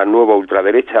denomino la nueva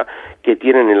ultraderecha, que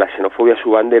tienen en la xenofobia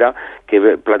su bandera,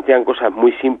 que plantean cosas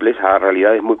muy simples a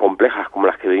realidades muy complejas como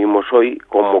las que vivimos hoy,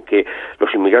 como que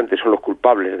los inmigrantes son los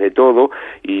culpables de todo,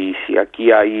 y si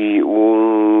aquí hay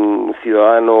un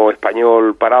ciudadano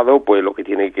español parado, pues lo que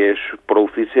tiene que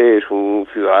producirse es un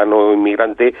ciudadano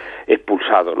inmigrante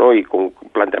expulsado, ¿no? Y con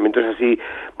planteamientos así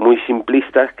muy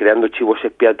simplistas, creando chivos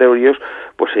expiatorios,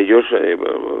 pues ellos,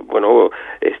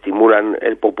 estimulan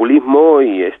el populismo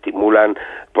y estimulan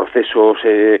procesos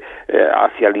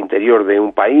hacia el interior de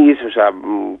un país, o sea,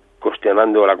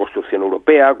 cuestionando la construcción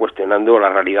europea, cuestionando la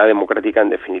realidad democrática en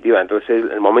definitiva. Entonces,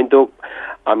 el momento,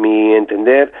 a mi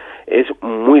entender, es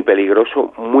muy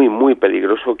peligroso, muy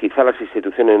peligroso. Quizá las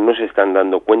instituciones no se están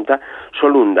dando cuenta.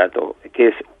 Solo un dato, que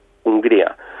es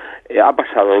Hungría. Ha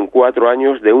pasado en 4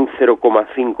 años de un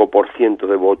 0,5%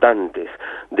 de votantes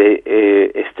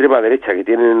de extrema derecha, que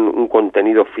tienen un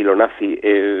contenido filonazi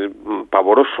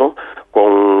pavoroso,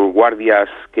 con guardias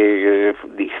que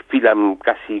desfilan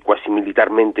casi cuasi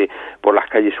militarmente por las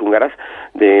calles húngaras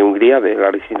de Hungría, de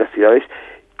las distintas ciudades,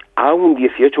 a un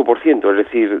 18%, es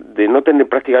decir, de no tener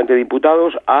prácticamente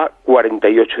diputados a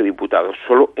 48 diputados,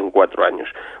 solo en 4 años.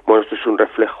 Bueno, esto es un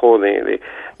reflejo de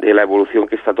la evolución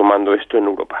que está tomando esto en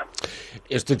Europa.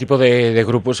 Este tipo de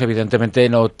grupos evidentemente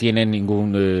no tienen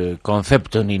ningún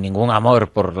concepto ni ningún amor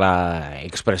por la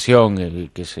expresión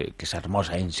que es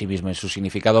hermosa en sí misma, en su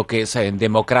significado, que es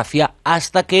democracia,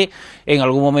 hasta que en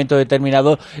algún momento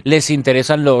determinado les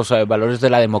interesan los valores de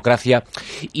la democracia.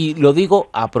 Y lo digo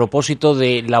a propósito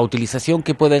de la utilización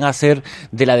que pueden hacer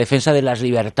de la defensa de las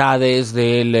libertades,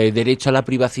 del derecho a la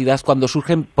privacidad, cuando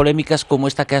surgen polémicas como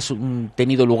esta que ha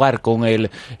tenido lugar con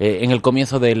en el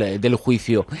comienzo del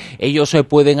juicio. Ellos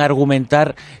pueden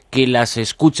argumentar que las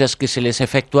escuchas que se les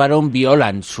efectuaron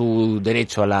violan su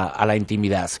derecho a la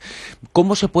intimidad.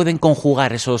 ¿Cómo se pueden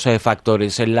conjugar esos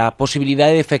factores? La posibilidad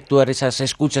de efectuar esas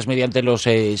escuchas mediante los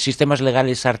sistemas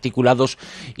legales articulados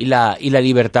y la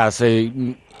libertad.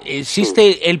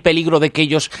 ¿Existe el peligro de que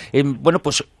ellos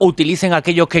utilicen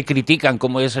aquello que critican,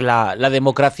 como es la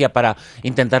democracia, para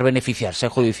intentar beneficiarse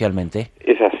judicialmente?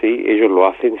 Es así, ellos lo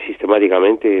hacen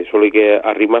sistemáticamente, solo hay que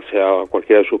arrimarse a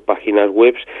cualquiera de sus páginas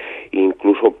web,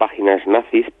 incluso páginas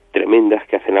nazis tremendas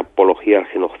que hacen apología al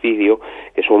genocidio,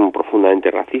 que son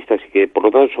profundamente racistas y que por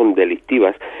lo tanto son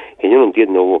delictivas, que yo no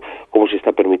entiendo cómo se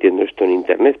está permitiendo esto en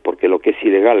Internet, porque lo que es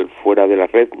ilegal fuera de la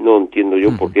red no entiendo yo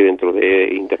por qué dentro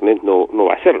de Internet no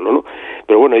va a serlo, ¿no?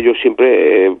 Pero bueno, ellos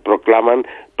siempre proclaman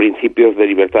principios de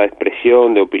libertad de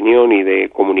expresión, de opinión y de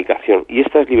comunicación, y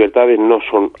estas libertades no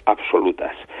son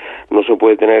absolutas. No se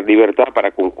puede tener libertad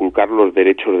para conculcar los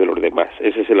derechos de los demás.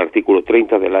 Ese es el artículo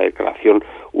 30 de la Declaración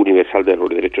Universal de los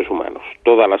Derechos Humanos.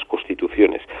 Todas las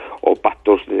constituciones o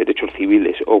pactos de derechos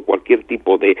civiles o cualquier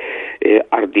tipo de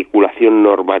articulación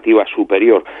normativa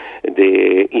superior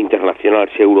internacional,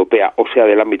 sea europea o sea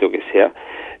del ámbito que sea,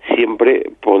 siempre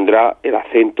pondrá el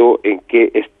acento en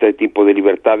que este tipo de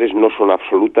libertades no son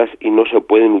absolutas y no se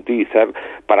pueden utilizar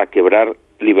para quebrar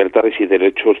libertades y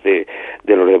derechos de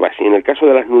los demás. Y en el caso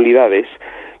de las nulidades,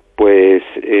 pues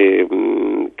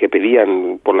que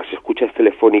pedían por las escuchas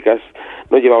telefónicas,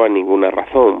 no llevaban ninguna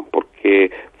razón,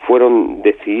 porque fueron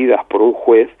decididas por un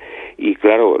juez y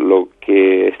claro, lo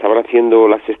que estaban haciendo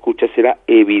las escuchas era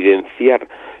evidenciar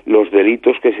los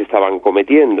delitos que se estaban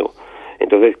cometiendo.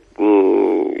 Entonces,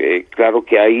 claro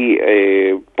que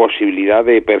hay posibilidad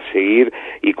de perseguir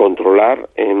y controlar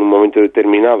en un momento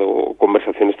determinado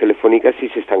conversaciones telefónicas si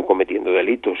se están cometiendo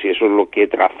delitos, y eso es lo que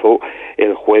trazó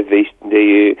el juez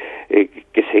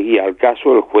que seguía el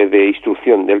caso, el juez de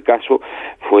instrucción del caso,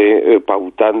 fue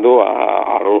pautando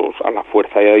a la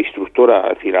fuerza instructora,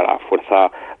 es decir, a la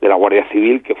fuerza de la Guardia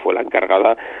Civil, que fue la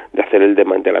encargada de hacer el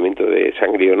desmantelamiento de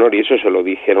Sangre y Honor, y eso se lo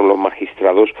dijeron los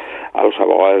magistrados a los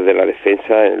abogados de la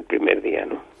defensa en el primer día,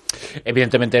 ¿no?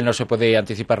 Evidentemente no se puede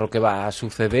anticipar lo que va a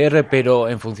suceder, pero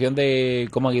en función de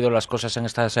cómo han ido las cosas en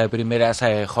estas primeras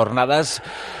jornadas,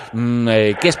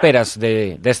 ¿qué esperas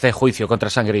de este juicio contra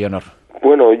Sangre y Honor?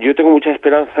 Bueno, yo tengo mucha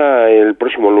esperanza el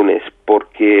próximo lunes,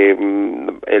 porque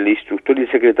el instructor y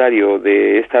el secretario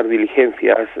de estas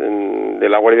diligencias de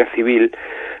la Guardia Civil,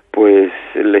 pues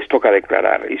les toca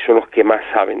declarar, y son los que más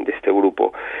saben de este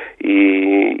grupo,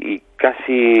 y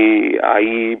casi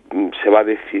ahí se va a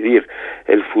decidir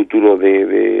el futuro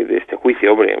de este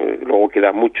juicio. Hombre, luego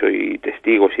queda mucho y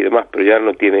testigos y demás, pero ya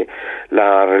no tiene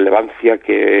la relevancia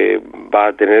que va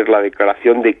a tener la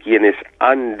declaración de quienes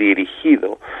han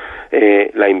dirigido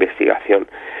la investigación.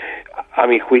 A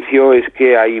mi juicio es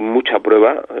que hay mucha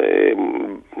prueba,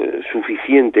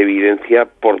 suficiente evidencia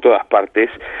por todas partes,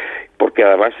 porque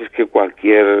además es que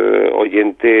cualquier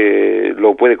oyente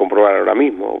lo puede comprobar ahora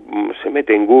mismo. Se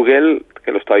mete en Google,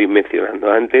 que lo estabais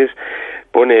mencionando antes,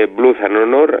 pone Blood and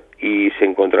Honor y se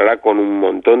encontrará con un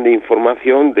montón de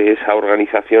información de esa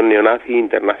organización neonazi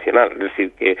internacional. Es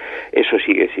decir, que eso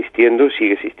sigue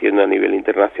existiendo a nivel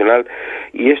internacional,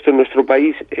 y esto en nuestro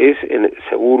país es,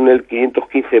 según el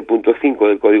 515.5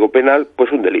 del Código Penal,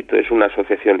 pues un delito, es una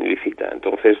asociación ilícita.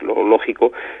 Entonces lo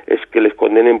lógico es que les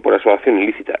condenen por asociación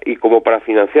ilícita, y como para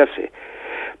financiarse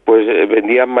pues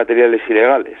vendían materiales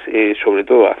ilegales, sobre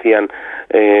todo hacían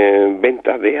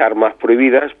venta de armas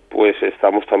prohibidas, pues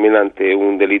estamos también ante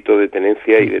un delito de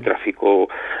tenencia y de tráfico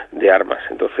de armas.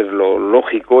 Entonces lo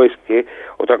lógico es que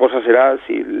otra cosa será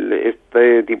si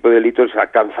este tipo de delitos les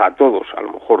alcanza a todos. A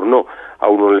lo mejor no, a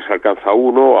uno les alcanza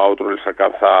uno, a otro les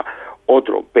alcanza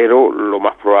otro, pero lo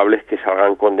más probable es que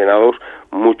salgan condenados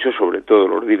muchos, sobre todo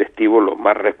los directivos, los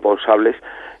más responsables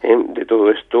de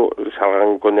todo esto,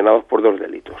 salgan condenados por 2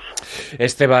 delitos.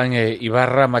 Esteban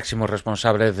Ibarra, máximo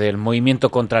responsable del Movimiento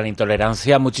contra la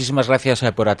Intolerancia, muchísimas gracias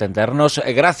por atendernos,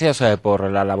 gracias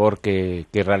por la labor que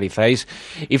realizáis,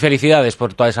 y felicidades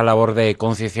por toda esa labor de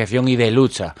concienciación y de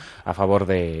lucha a favor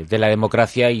de la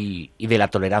democracia y de la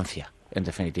tolerancia, en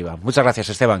definitiva. Muchas gracias,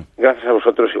 Esteban. Gracias a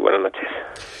vosotros y buenas noches.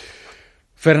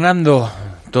 Fernando,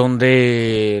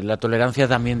 donde la tolerancia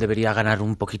también debería ganar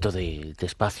un poquito de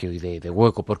espacio y de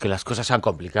hueco, porque las cosas se han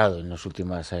complicado en las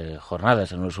últimas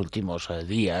jornadas, en los últimos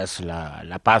días.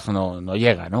 La paz no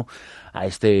llega, ¿no?, a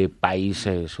este país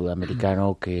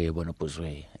sudamericano que, bueno, pues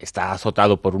está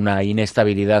azotado por una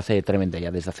inestabilidad tremenda ya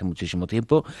desde hace muchísimo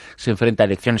tiempo. Se enfrenta a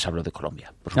elecciones, hablo de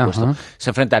Colombia, por supuesto. Ajá. Se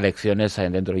enfrenta a elecciones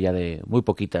dentro ya de muy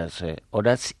poquitas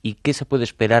horas. ¿Y qué se puede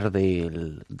esperar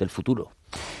del futuro?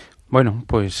 Bueno,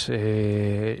 pues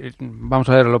vamos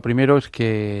a ver, lo primero es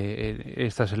que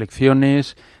estas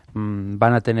elecciones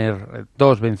van a tener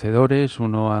 2 vencedores,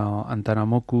 uno a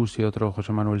Antanamocus y otro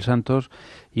José Manuel Santos,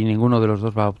 y ninguno de los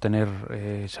dos va a obtener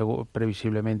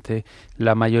previsiblemente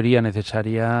la mayoría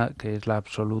necesaria, que es la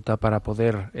absoluta, para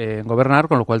poder gobernar,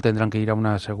 con lo cual tendrán que ir a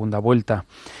una segunda vuelta.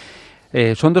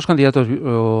 Son 2 candidatos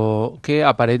que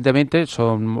aparentemente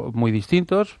son muy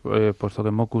distintos, puesto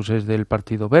que Mocus es del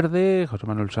Partido Verde, José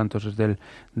Manuel Santos es del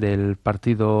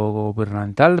Partido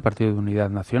Gubernamental, del Partido de Unidad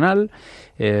Nacional.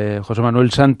 José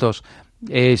Manuel Santos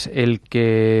es el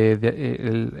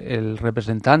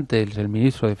representante, es el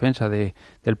ministro de Defensa del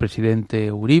presidente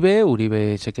Uribe.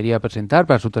 Uribe se quería presentar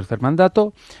para su 3er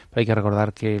mandato, pero hay que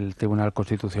recordar que el Tribunal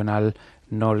Constitucional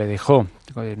no le dejó.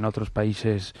 En otros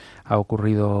países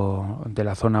de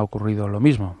la zona ha ocurrido lo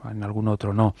mismo, en algún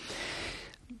otro no.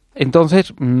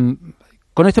 Entonces,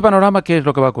 con este panorama, ¿qué es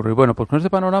lo que va a ocurrir? Bueno, pues con este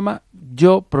panorama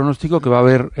yo pronostico que va a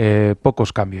haber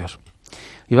pocos cambios.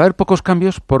 Y va a haber pocos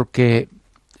cambios porque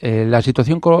la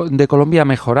situación de Colombia ha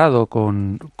mejorado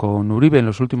con Uribe en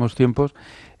los últimos tiempos,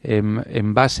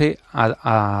 en base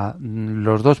a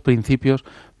los 2 principios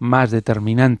más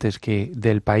determinantes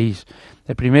del país.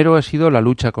 El primero ha sido la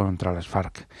lucha contra las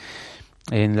FARC.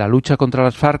 En la lucha contra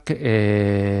las FARC,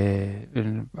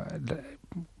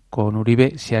 con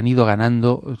Uribe se han ido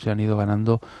ganando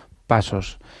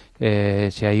pasos.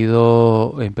 Se ha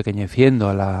ido empequeñeciendo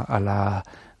a la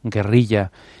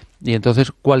guerrilla. Y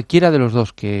entonces cualquiera de los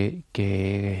dos que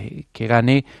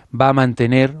gane va a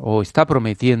mantener, o está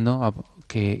prometiendo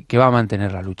que va a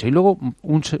mantener la lucha. Y luego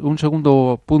un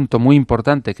segundo punto muy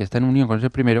importante que está en unión con ese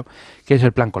primero, que es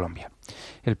el Plan Colombia.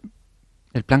 El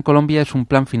Plan Colombia es un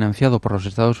plan financiado por los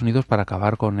Estados Unidos para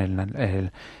acabar con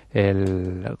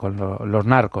los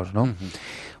narcos, ¿no? Uh-huh.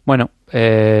 Bueno,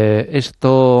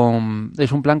 esto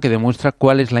es un plan que demuestra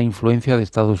cuál es la influencia de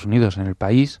Estados Unidos en el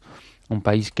país. Un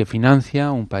país que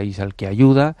financia, un país al que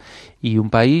ayuda, y un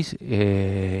país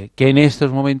que en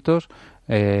estos momentos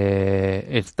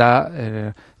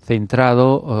ha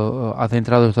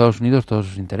centrado Estados Unidos todos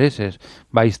sus intereses.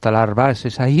 Va a instalar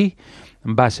bases ahí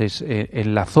bases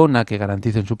en la zona que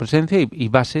garanticen su presencia y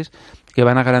bases que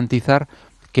van a garantizar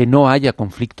que no haya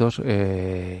conflictos,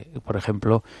 por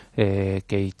ejemplo,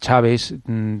 que Chávez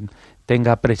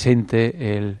tenga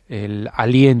presente el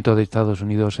aliento de Estados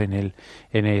Unidos en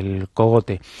el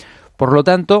cogote. Por lo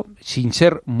tanto, sin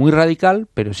ser muy radical,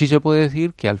 pero sí se puede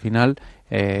decir que al final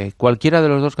cualquiera de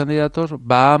los dos candidatos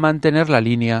va a mantener la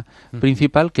línea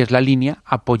principal, que es la línea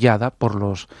apoyada por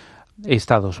los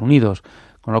Estados Unidos.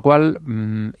 Con lo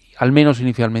cual, al menos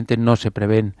inicialmente, no se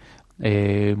prevén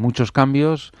muchos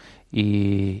cambios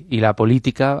y la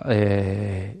política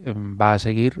va a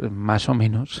seguir más o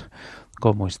menos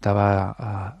como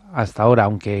estaba hasta ahora,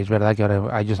 aunque es verdad que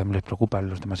ahora a ellos también les preocupan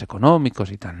los temas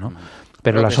económicos y tal, ¿no?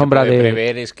 Pero lo la que sombra se puede de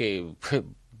prever es que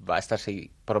va a estar,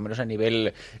 por lo menos a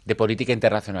nivel de política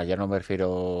internacional, ya no me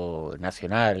refiero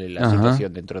nacional, en la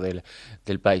situación dentro del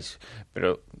país,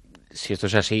 pero si esto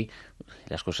es así,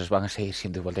 las cosas van a seguir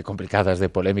siendo igual de complicadas, de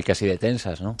polémicas y de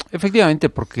tensas, ¿no? Efectivamente,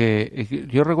 porque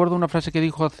yo recuerdo una frase que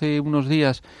dijo hace unos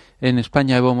días en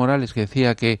España Evo Morales, que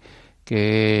decía que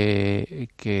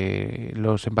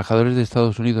los embajadores de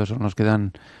Estados Unidos son los que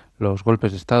dan los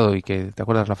golpes de Estado y que, ¿te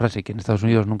acuerdas la frase? Que en Estados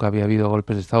Unidos nunca había habido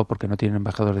golpes de Estado porque no tienen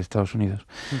embajadores de Estados Unidos.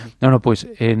 Pues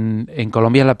en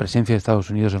Colombia la presencia de Estados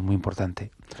Unidos es muy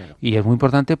importante. Claro. Y es muy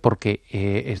importante porque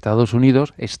Estados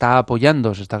Unidos está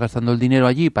apoyando, se está gastando el dinero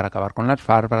allí para acabar con las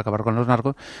FARC, para acabar con los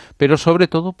narcos, pero sobre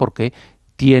todo porque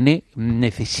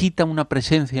necesita una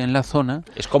presencia en la zona.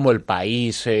 Es como el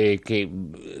país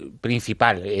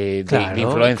principal de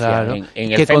influencia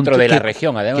en el centro de la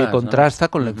región, además. Que contrasta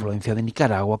con la influencia de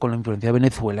Nicaragua, con la influencia de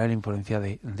Venezuela, la influencia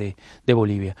de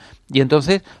Bolivia. Y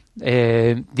entonces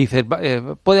dices,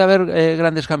 ¿puede haber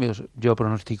grandes cambios? Yo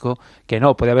pronostico que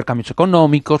no. Puede haber cambios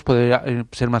económicos, puede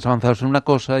ser más avanzados en una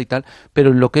cosa y tal,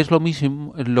 pero en lo que es lo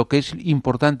mismo, en lo que es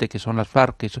importante, que son las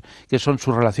FARC, que son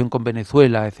su relación con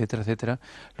Venezuela, etcétera, etcétera,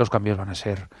 los cambios van a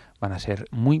ser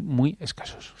muy, muy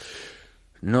escasos.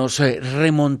 Nos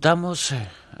remontamos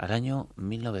al año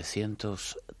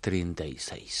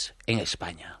 1936, en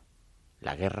España,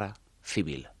 la Guerra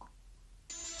Civil.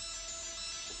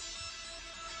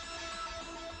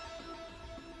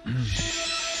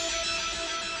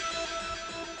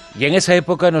 Y en esa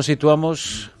época nos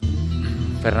situamos,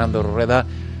 Fernando Rueda,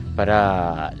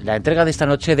 para la entrega de esta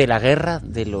noche de la guerra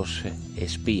de los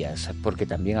espías, porque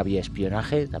también había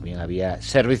espionaje, también había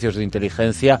servicios de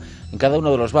inteligencia en cada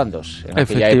uno de los bandos, en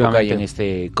aquella época y en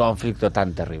este conflicto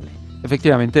tan terrible.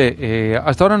 Efectivamente,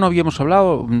 hasta ahora no habíamos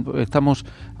hablado, estamos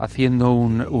haciendo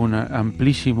un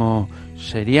amplísimo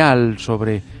serial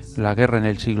sobre la guerra en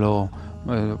el siglo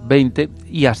XX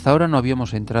y hasta ahora no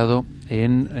habíamos entrado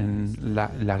en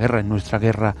la guerra, en nuestra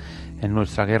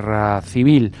guerra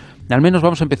civil. Al menos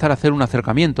vamos a empezar a hacer un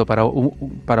acercamiento para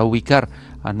ubicar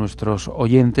a nuestros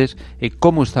oyentes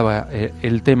cómo estaba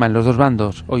el tema en los dos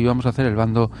bandos. Hoy vamos a hacer el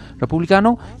bando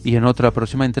republicano y en otra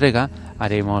próxima entrega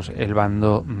haremos el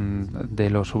bando de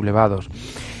los sublevados.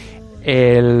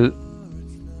 El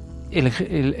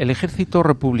ejército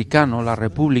republicano, la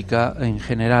república en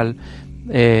general,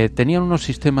 tenían unos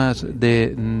sistemas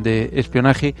de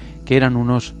espionaje que eran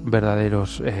unos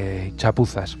verdaderos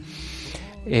chapuzas.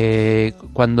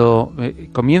 Cuando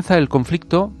comienza el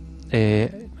conflicto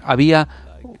había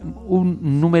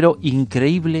un número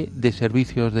increíble de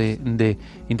servicios de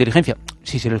inteligencia,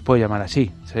 si se les puede llamar así,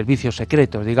 servicios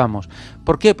secretos, digamos.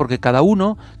 ¿Por qué? Porque cada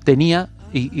uno tenía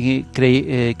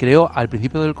creó al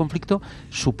principio del conflicto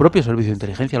su propio servicio de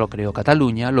inteligencia. Lo creó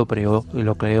Cataluña, lo creó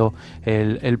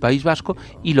el País Vasco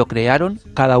y lo crearon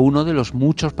cada uno de los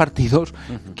muchos partidos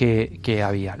que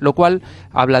había, lo cual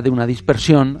habla de una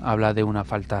dispersión, habla de una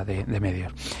falta de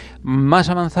medios. Más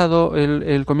avanzado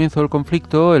el comienzo del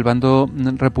conflicto, el bando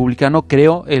republicano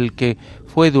creó el que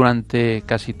fue durante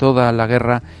casi toda la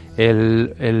guerra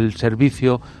el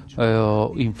servicio de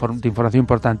información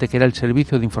importante, que era el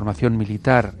Servicio de Información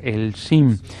Militar, el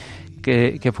SIM,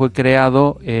 que fue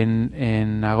creado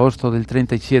en agosto del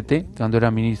 37, cuando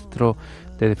era ministro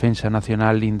de Defensa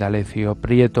Nacional Indalecio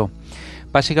Prieto.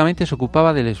 Básicamente se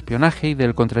ocupaba del espionaje y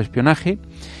del contraespionaje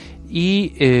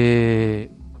y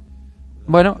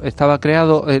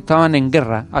estaban en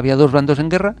guerra, había dos bandos en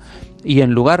guerra y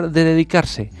en lugar de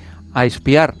dedicarse a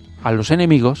espiar a los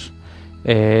enemigos,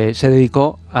 se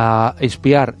dedicó a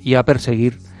espiar y a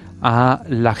perseguir a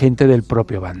la gente del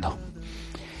propio bando.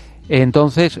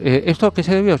 Entonces, ¿esto a qué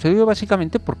se debió? Se debió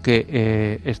básicamente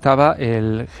porque estaba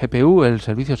el GPU, el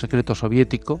Servicio Secreto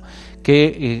Soviético,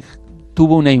 que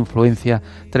tuvo una influencia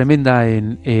tremenda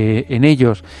en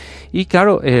ellos. Y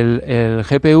claro, el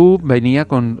GPU venía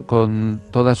con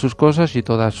todas sus cosas y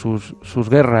todas sus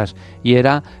guerras, y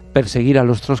era perseguir a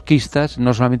los trotskistas,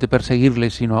 no solamente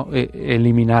perseguirles, sino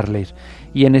eliminarles.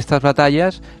 Y en estas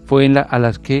batallas fue a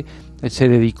las que se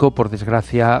dedicó, por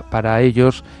desgracia para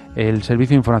ellos, el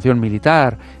Servicio de Información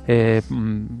Militar.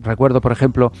 Recuerdo, por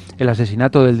ejemplo, el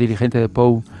asesinato del dirigente del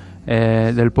POU,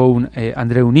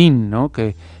 André Unín, ¿no?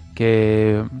 que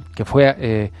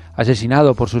fue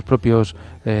asesinado por sus propios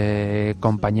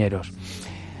compañeros.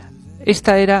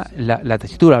 Esta era la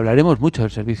tesitura. Hablaremos mucho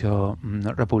del servicio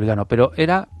republicano, pero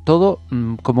era todo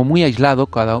como muy aislado,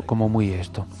 como muy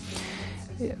esto.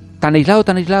 Tan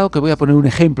aislado que voy a poner un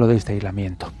ejemplo de este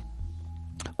aislamiento.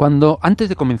 Cuando, antes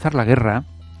de comenzar la guerra,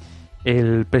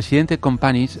 el presidente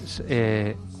Companys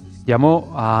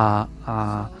llamó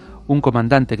a un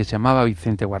comandante que se llamaba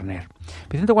Vicente Guarner.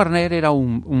 Vicente Guarner era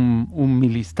un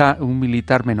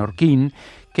militar menorquín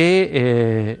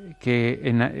que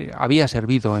había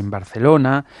servido en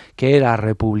Barcelona, que era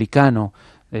republicano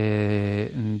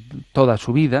toda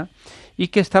su vida y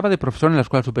que estaba de profesor en la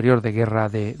Escuela Superior de Guerra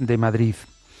de Madrid.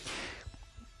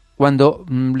 Cuando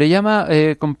le llama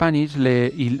Companys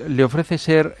y le ofrece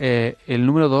ser el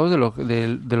número 2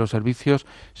 de los servicios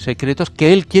secretos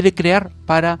que él quiere crear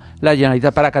para la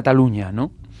Generalitat, para Cataluña,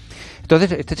 ¿no?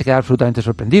 Entonces este se queda absolutamente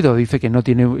sorprendido, dice que no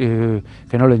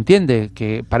lo entiende,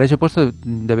 que para ese puesto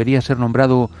debería ser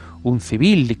nombrado un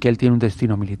civil y que él tiene un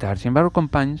destino militar. Sin embargo,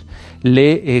 Companys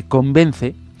le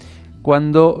convence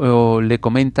cuando le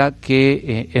comenta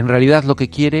que en realidad lo que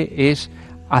quiere es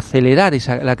acelerar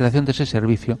la creación de ese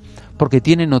servicio, porque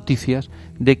tiene noticias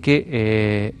de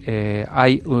que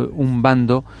hay un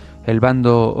bando, el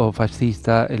bando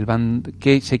fascista, el bando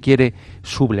que se quiere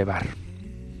sublevar.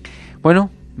 Bueno,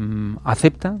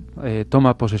 acepta,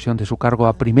 toma posesión de su cargo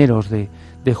a primeros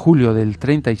de julio del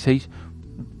 36,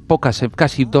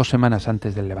 casi 2 semanas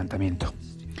antes del levantamiento.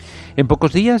 En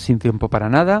pocos días, sin tiempo para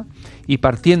nada, y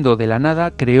partiendo de la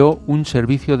nada, creó un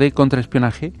servicio de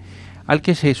contraespionaje al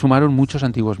que se sumaron muchos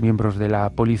antiguos miembros de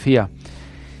la policía,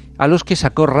 a los que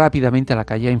sacó rápidamente a la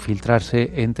calle a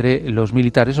infiltrarse entre los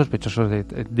militares sospechosos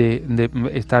de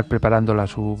estar preparando la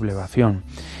sublevación.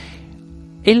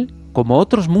 Él, como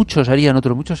otros muchos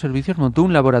muchos servicios, montó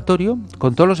un laboratorio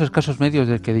con todos los escasos medios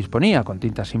del que disponía, con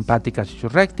tintas simpáticas y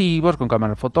sus reactivos, con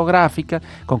cámaras fotográficas,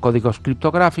 con códigos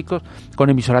criptográficos, con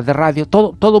emisoras de radio,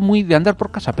 todo muy de andar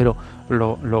por casa, pero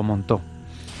lo montó.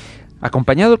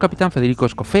 Acompañado del capitán Federico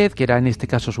Escofet, que era en este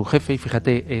caso su jefe, y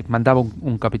fíjate, mandaba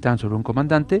un capitán sobre un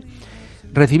comandante,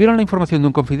 recibieron la información de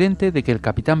un confidente de que el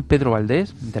capitán Pedro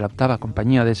Valdés, de la 8ª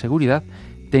Compañía de Seguridad,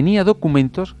 tenía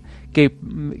documentos que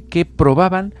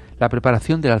probaban la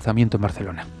preparación del alzamiento en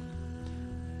Barcelona.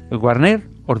 El Guarner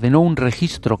ordenó un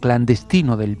registro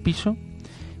clandestino del piso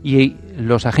y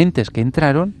los agentes que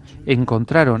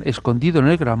encontraron escondido en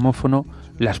el gramófono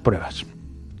las pruebas.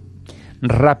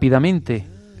 Rápidamente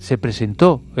se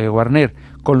presentó Guarner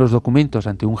con los documentos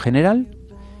ante un general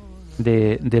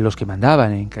de los que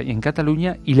mandaban en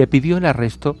Cataluña y le pidió el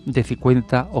arresto de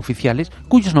 50 oficiales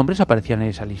cuyos nombres aparecían en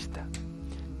esa lista.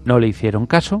 No le hicieron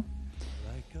caso,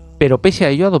 pero pese a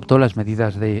ello adoptó las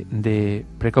medidas de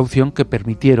precaución que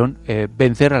permitieron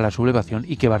vencer a la sublevación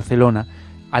y que Barcelona,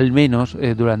 al menos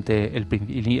durante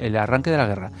el arranque de la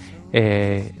guerra,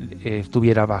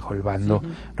 estuviera bajo el bando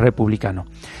republicano.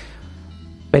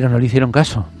 Pero no le hicieron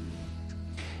caso.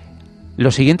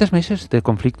 Los siguientes meses de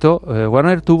conflicto,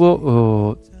 Guarner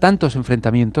tuvo tantos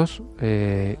enfrentamientos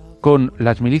con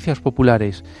las milicias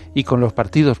populares y con los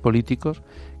partidos políticos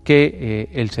que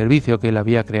el servicio que él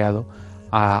había creado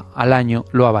al año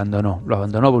lo abandonó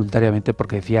voluntariamente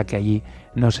porque decía que allí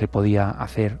no se podía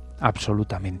hacer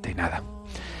absolutamente nada.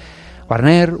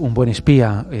 Guarner, un buen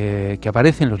espía que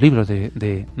aparece en los libros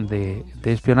de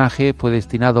espionaje, fue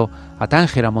destinado a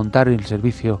Tánger a montar el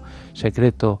servicio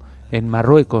secreto en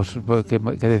Marruecos que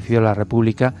decidió la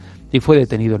República y fue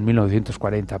detenido en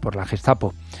 1940 por la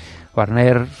Gestapo.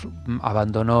 Guarner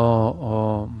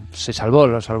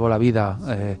salvó la vida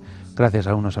gracias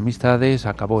a unas amistades,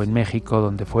 acabó en México,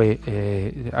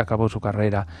 donde acabó su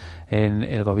carrera en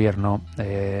el gobierno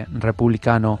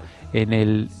republicano en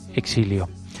el exilio.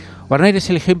 Guarner es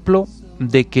el ejemplo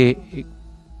de que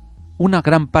una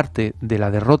gran parte de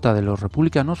la derrota de los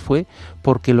republicanos fue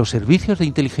porque los servicios de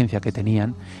inteligencia que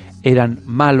tenían eran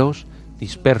malos,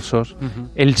 dispersos.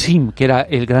 El SIM, que era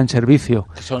el gran servicio,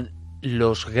 que son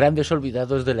los grandes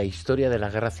olvidados de la historia de la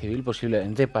guerra civil,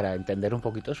 posiblemente, para entender un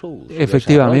poquito su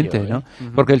Efectivamente, desarrollo,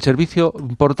 ¿no? Porque el servicio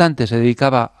importante se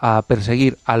dedicaba a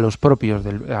perseguir a los propios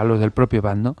a los del propio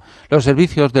bando. Los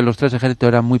servicios de los tres ejércitos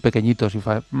eran muy pequeñitos y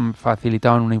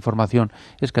facilitaban una información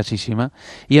escasísima.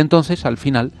 Y entonces, al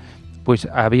final, pues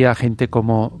había gente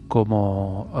como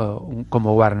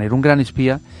Warner, un gran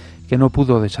espía que no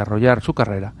pudo desarrollar su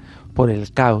carrera por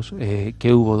el caos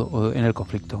que hubo en el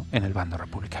conflicto en el bando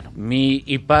republicano. Mi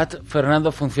iPad,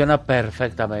 Fernando, funciona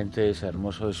perfectamente, es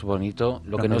hermoso, es bonito.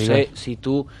 Lo que no sé, si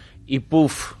tú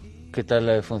iPuf, ¿qué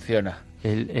tal funciona?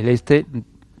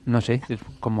 No sé, es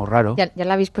como raro. ¿Ya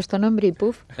le habéis puesto nombre,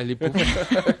 iPuf? El iPuf.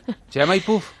 ¿Se llama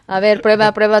iPuf? A ver,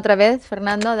 prueba otra vez,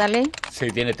 Fernando, dale. Si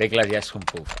tiene teclas ya es un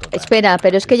puff. Total. Espera,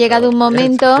 pero es que ha llegado un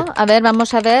momento. A ver,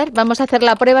 vamos a hacer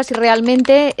la prueba si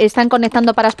realmente están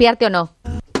conectando para espiarte o no.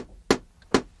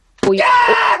 Uy,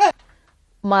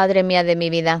 madre mía de mi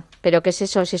vida. ¿Pero qué es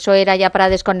eso? Si eso era ya para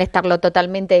desconectarlo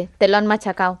totalmente. Te lo han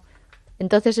machacado.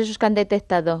 Entonces esos que han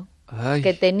detectado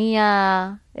que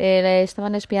tenía...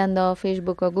 estaban espiando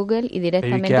Facebook o Google y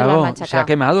directamente lo han machacado. Se ha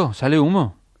quemado, sale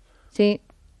humo. Sí.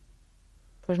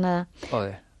 Pues nada.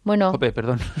 Joder. Bueno. Jope,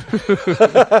 perdón.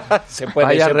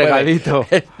 Vaya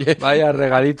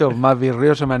regalito más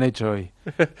virrioso me han hecho hoy.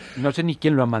 No sé ni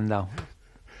quién lo ha mandado.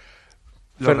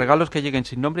 Los regalos que lleguen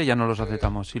sin nombre ya no los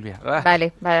aceptamos, Silvia.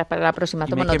 Vale, para la próxima,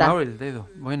 tomo nota. Me he quemado el dedo.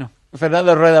 Bueno.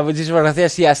 Fernando Rueda, muchísimas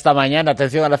gracias y hasta mañana.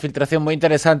 Atención a la filtración muy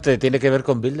interesante, tiene que ver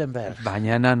con Bilderberg.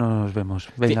 Mañana nos vemos.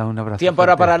 Venga, un abrazo. Tiempo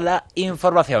ahora para la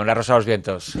información, La Rosa de los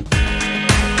Vientos.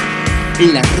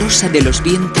 La Rosa de los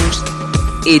Vientos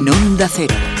en Onda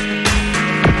Cero.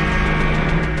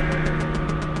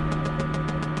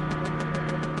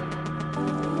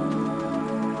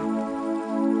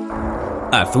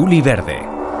 Azul y verde.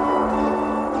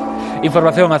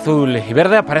 Información azul y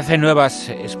verde, aparecen nuevas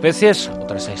especies,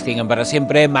 otras se extinguen para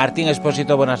siempre. Martín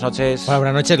Expósito, buenas noches. Hola,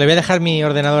 buenas noches. Le voy a dejar mi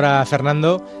ordenador a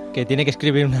Fernando, que tiene que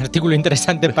escribir un artículo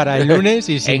interesante para el lunes.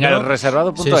 Y si en no, el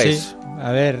reservado.es. Sí. A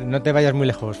ver, no te vayas muy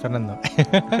lejos, Fernando,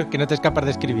 que no te escapas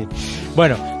de escribir.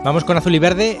 Bueno, vamos con azul y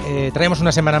verde. Traemos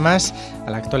una semana más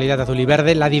a la actualidad azul y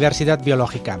verde, la diversidad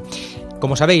biológica.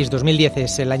 Como sabéis, 2010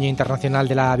 es el Año Internacional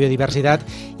de la Biodiversidad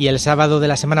y el sábado de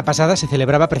la semana pasada se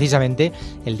celebraba precisamente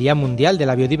el Día Mundial de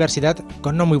la Biodiversidad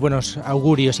con no muy buenos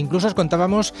augurios. Incluso os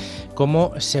contábamos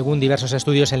cómo, según diversos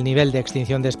estudios, el nivel de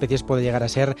extinción de especies puede llegar a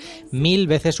ser 1000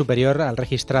 veces superior al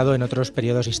registrado en otros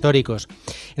periodos históricos.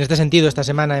 En este sentido, esta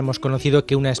semana hemos conocido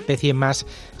que una especie más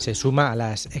se suma a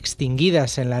las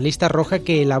extinguidas en la lista roja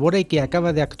que elabora y que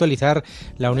acaba de actualizar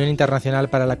la Unión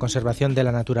Internacional para la Conservación de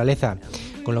la Naturaleza,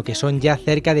 con lo que son ya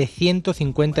cerca de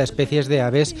 150 especies de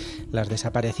aves las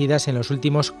desaparecidas en los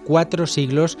últimos 4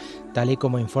 siglos, tal y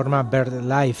como informa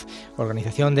BirdLife,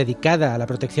 organización dedicada a la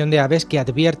protección de aves que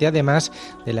advierte además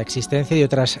de la existencia de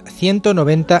otras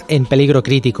 190 en peligro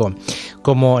crítico,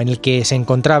 como en el que se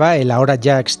encontraba el ahora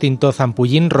ya extinto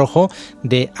zampullín rojo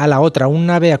de ala otra, un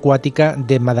ave acuática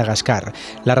de Madagascar.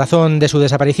 La razón de su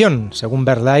desaparición, según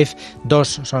BirdLife,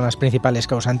 2 son las principales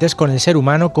causantes, con el ser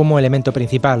humano como elemento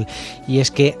principal, y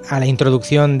es que a la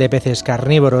introducción de peces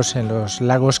carnívoros en los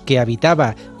lagos que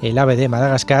habitaba el ave de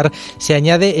Madagascar se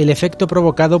añade el efecto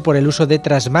provocado por el uso de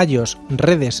trasmayos,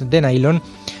 redes de nylon,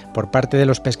 por parte de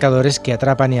los pescadores que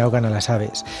atrapan y ahogan a las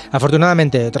aves.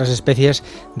 Afortunadamente, otras especies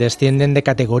descienden de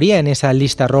categoría en esa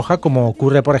lista roja, como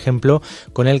ocurre, por ejemplo,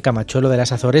 con el camachuelo de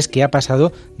las Azores, que ha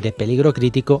pasado de peligro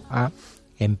crítico a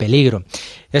en peligro.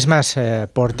 Es más,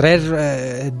 por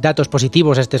traer datos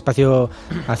positivos a este espacio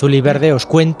azul y verde, os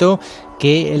cuento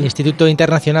que el Instituto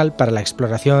Internacional para la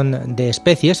Exploración de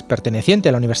Especies, perteneciente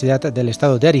a la Universidad del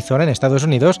Estado de Arizona, en Estados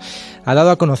Unidos, ha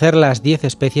dado a conocer las 10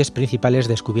 especies principales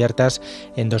descubiertas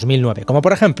en 2009, como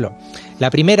por ejemplo, la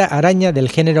primera araña del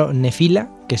género Nephila,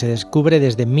 que se descubre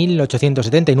desde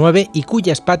 1879 y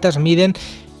cuyas patas miden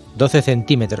 12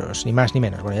 centímetros, ni más ni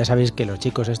menos. Bueno, ya sabéis que los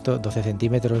chicos esto, 12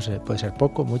 centímetros puede ser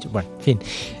poco, mucho, bueno, en fin,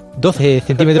 12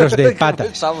 centímetros de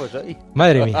patas.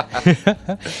 Madre mía.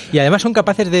 Y además son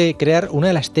capaces de crear una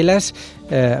de las telas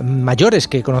mayores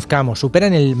que conozcamos,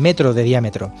 superan el metro de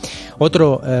diámetro.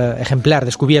 Otro ejemplar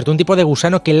descubierto, un tipo de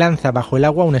gusano que lanza bajo el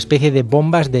agua una especie de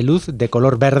bombas de luz de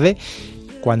color verde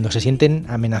cuando se sienten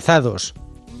amenazados.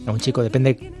 A un chico,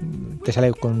 depende, te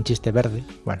sale con un chiste verde,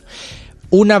 bueno.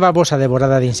 Una babosa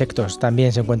devorada de insectos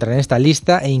también se encuentra en esta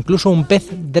lista, e incluso un pez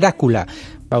Drácula,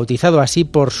 bautizado así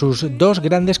por sus 2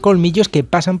 grandes colmillos que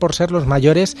pasan por ser los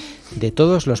mayores de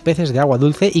todos los peces de agua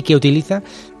dulce y que utiliza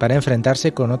para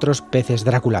enfrentarse con otros peces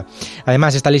Drácula.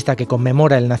 Además, esta lista, que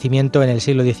conmemora el nacimiento en el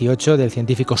siglo XVIII del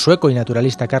científico sueco y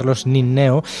naturalista Carlos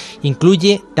Linneo,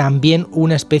 incluye también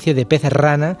una especie de pez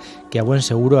rana que a buen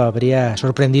seguro habría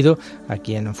sorprendido a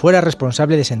quien fuera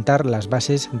responsable de sentar las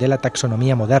bases de la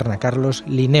taxonomía moderna, Carlos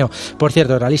Linneo. Por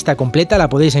cierto, la lista completa la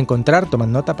podéis encontrar, tomad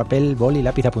nota, papel, boli,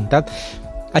 lápiz, apuntad,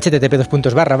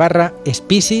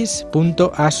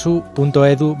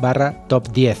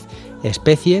 http://species.asu.edu/top10,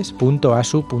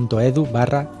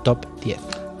 especies.asu.edu/top10.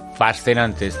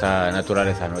 Fascinante esta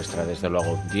naturaleza nuestra, desde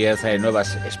luego. 10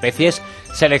 nuevas especies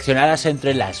seleccionadas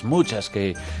entre las muchas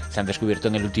que se han descubierto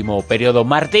en el último periodo.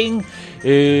 Martín,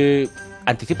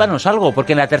 anticípanos algo,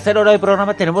 porque en la tercera hora del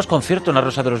programa tenemos concierto en la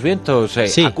Rosa de los Vientos,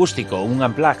 sí, acústico, un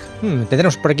unplug.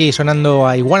 Tendremos por aquí sonando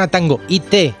a Iguana Tango,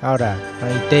 IT, ahora,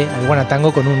 a Iguana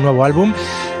Tango con un nuevo álbum.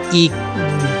 Y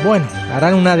bueno,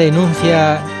 harán una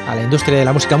denuncia a la industria de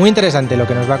la música muy interesante, lo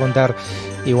que nos va a contar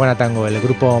Iguana Tango, el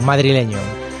grupo madrileño.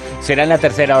 Será en la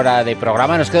tercera hora de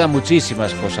programa. Nos quedan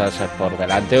muchísimas cosas por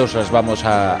delante, os las vamos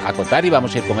a contar y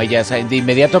vamos a ir con ellas de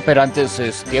inmediato, pero antes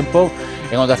es tiempo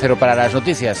en Onda Cero para las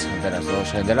noticias de las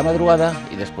 2 de la madrugada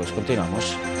y después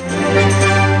continuamos.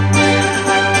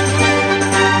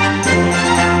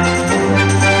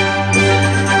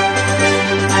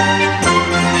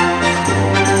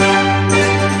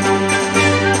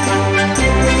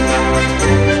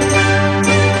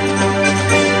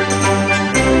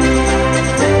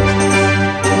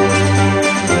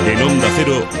 En Onda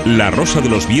Cero, La Rosa de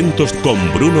los Vientos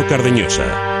con Bruno Cardeñosa.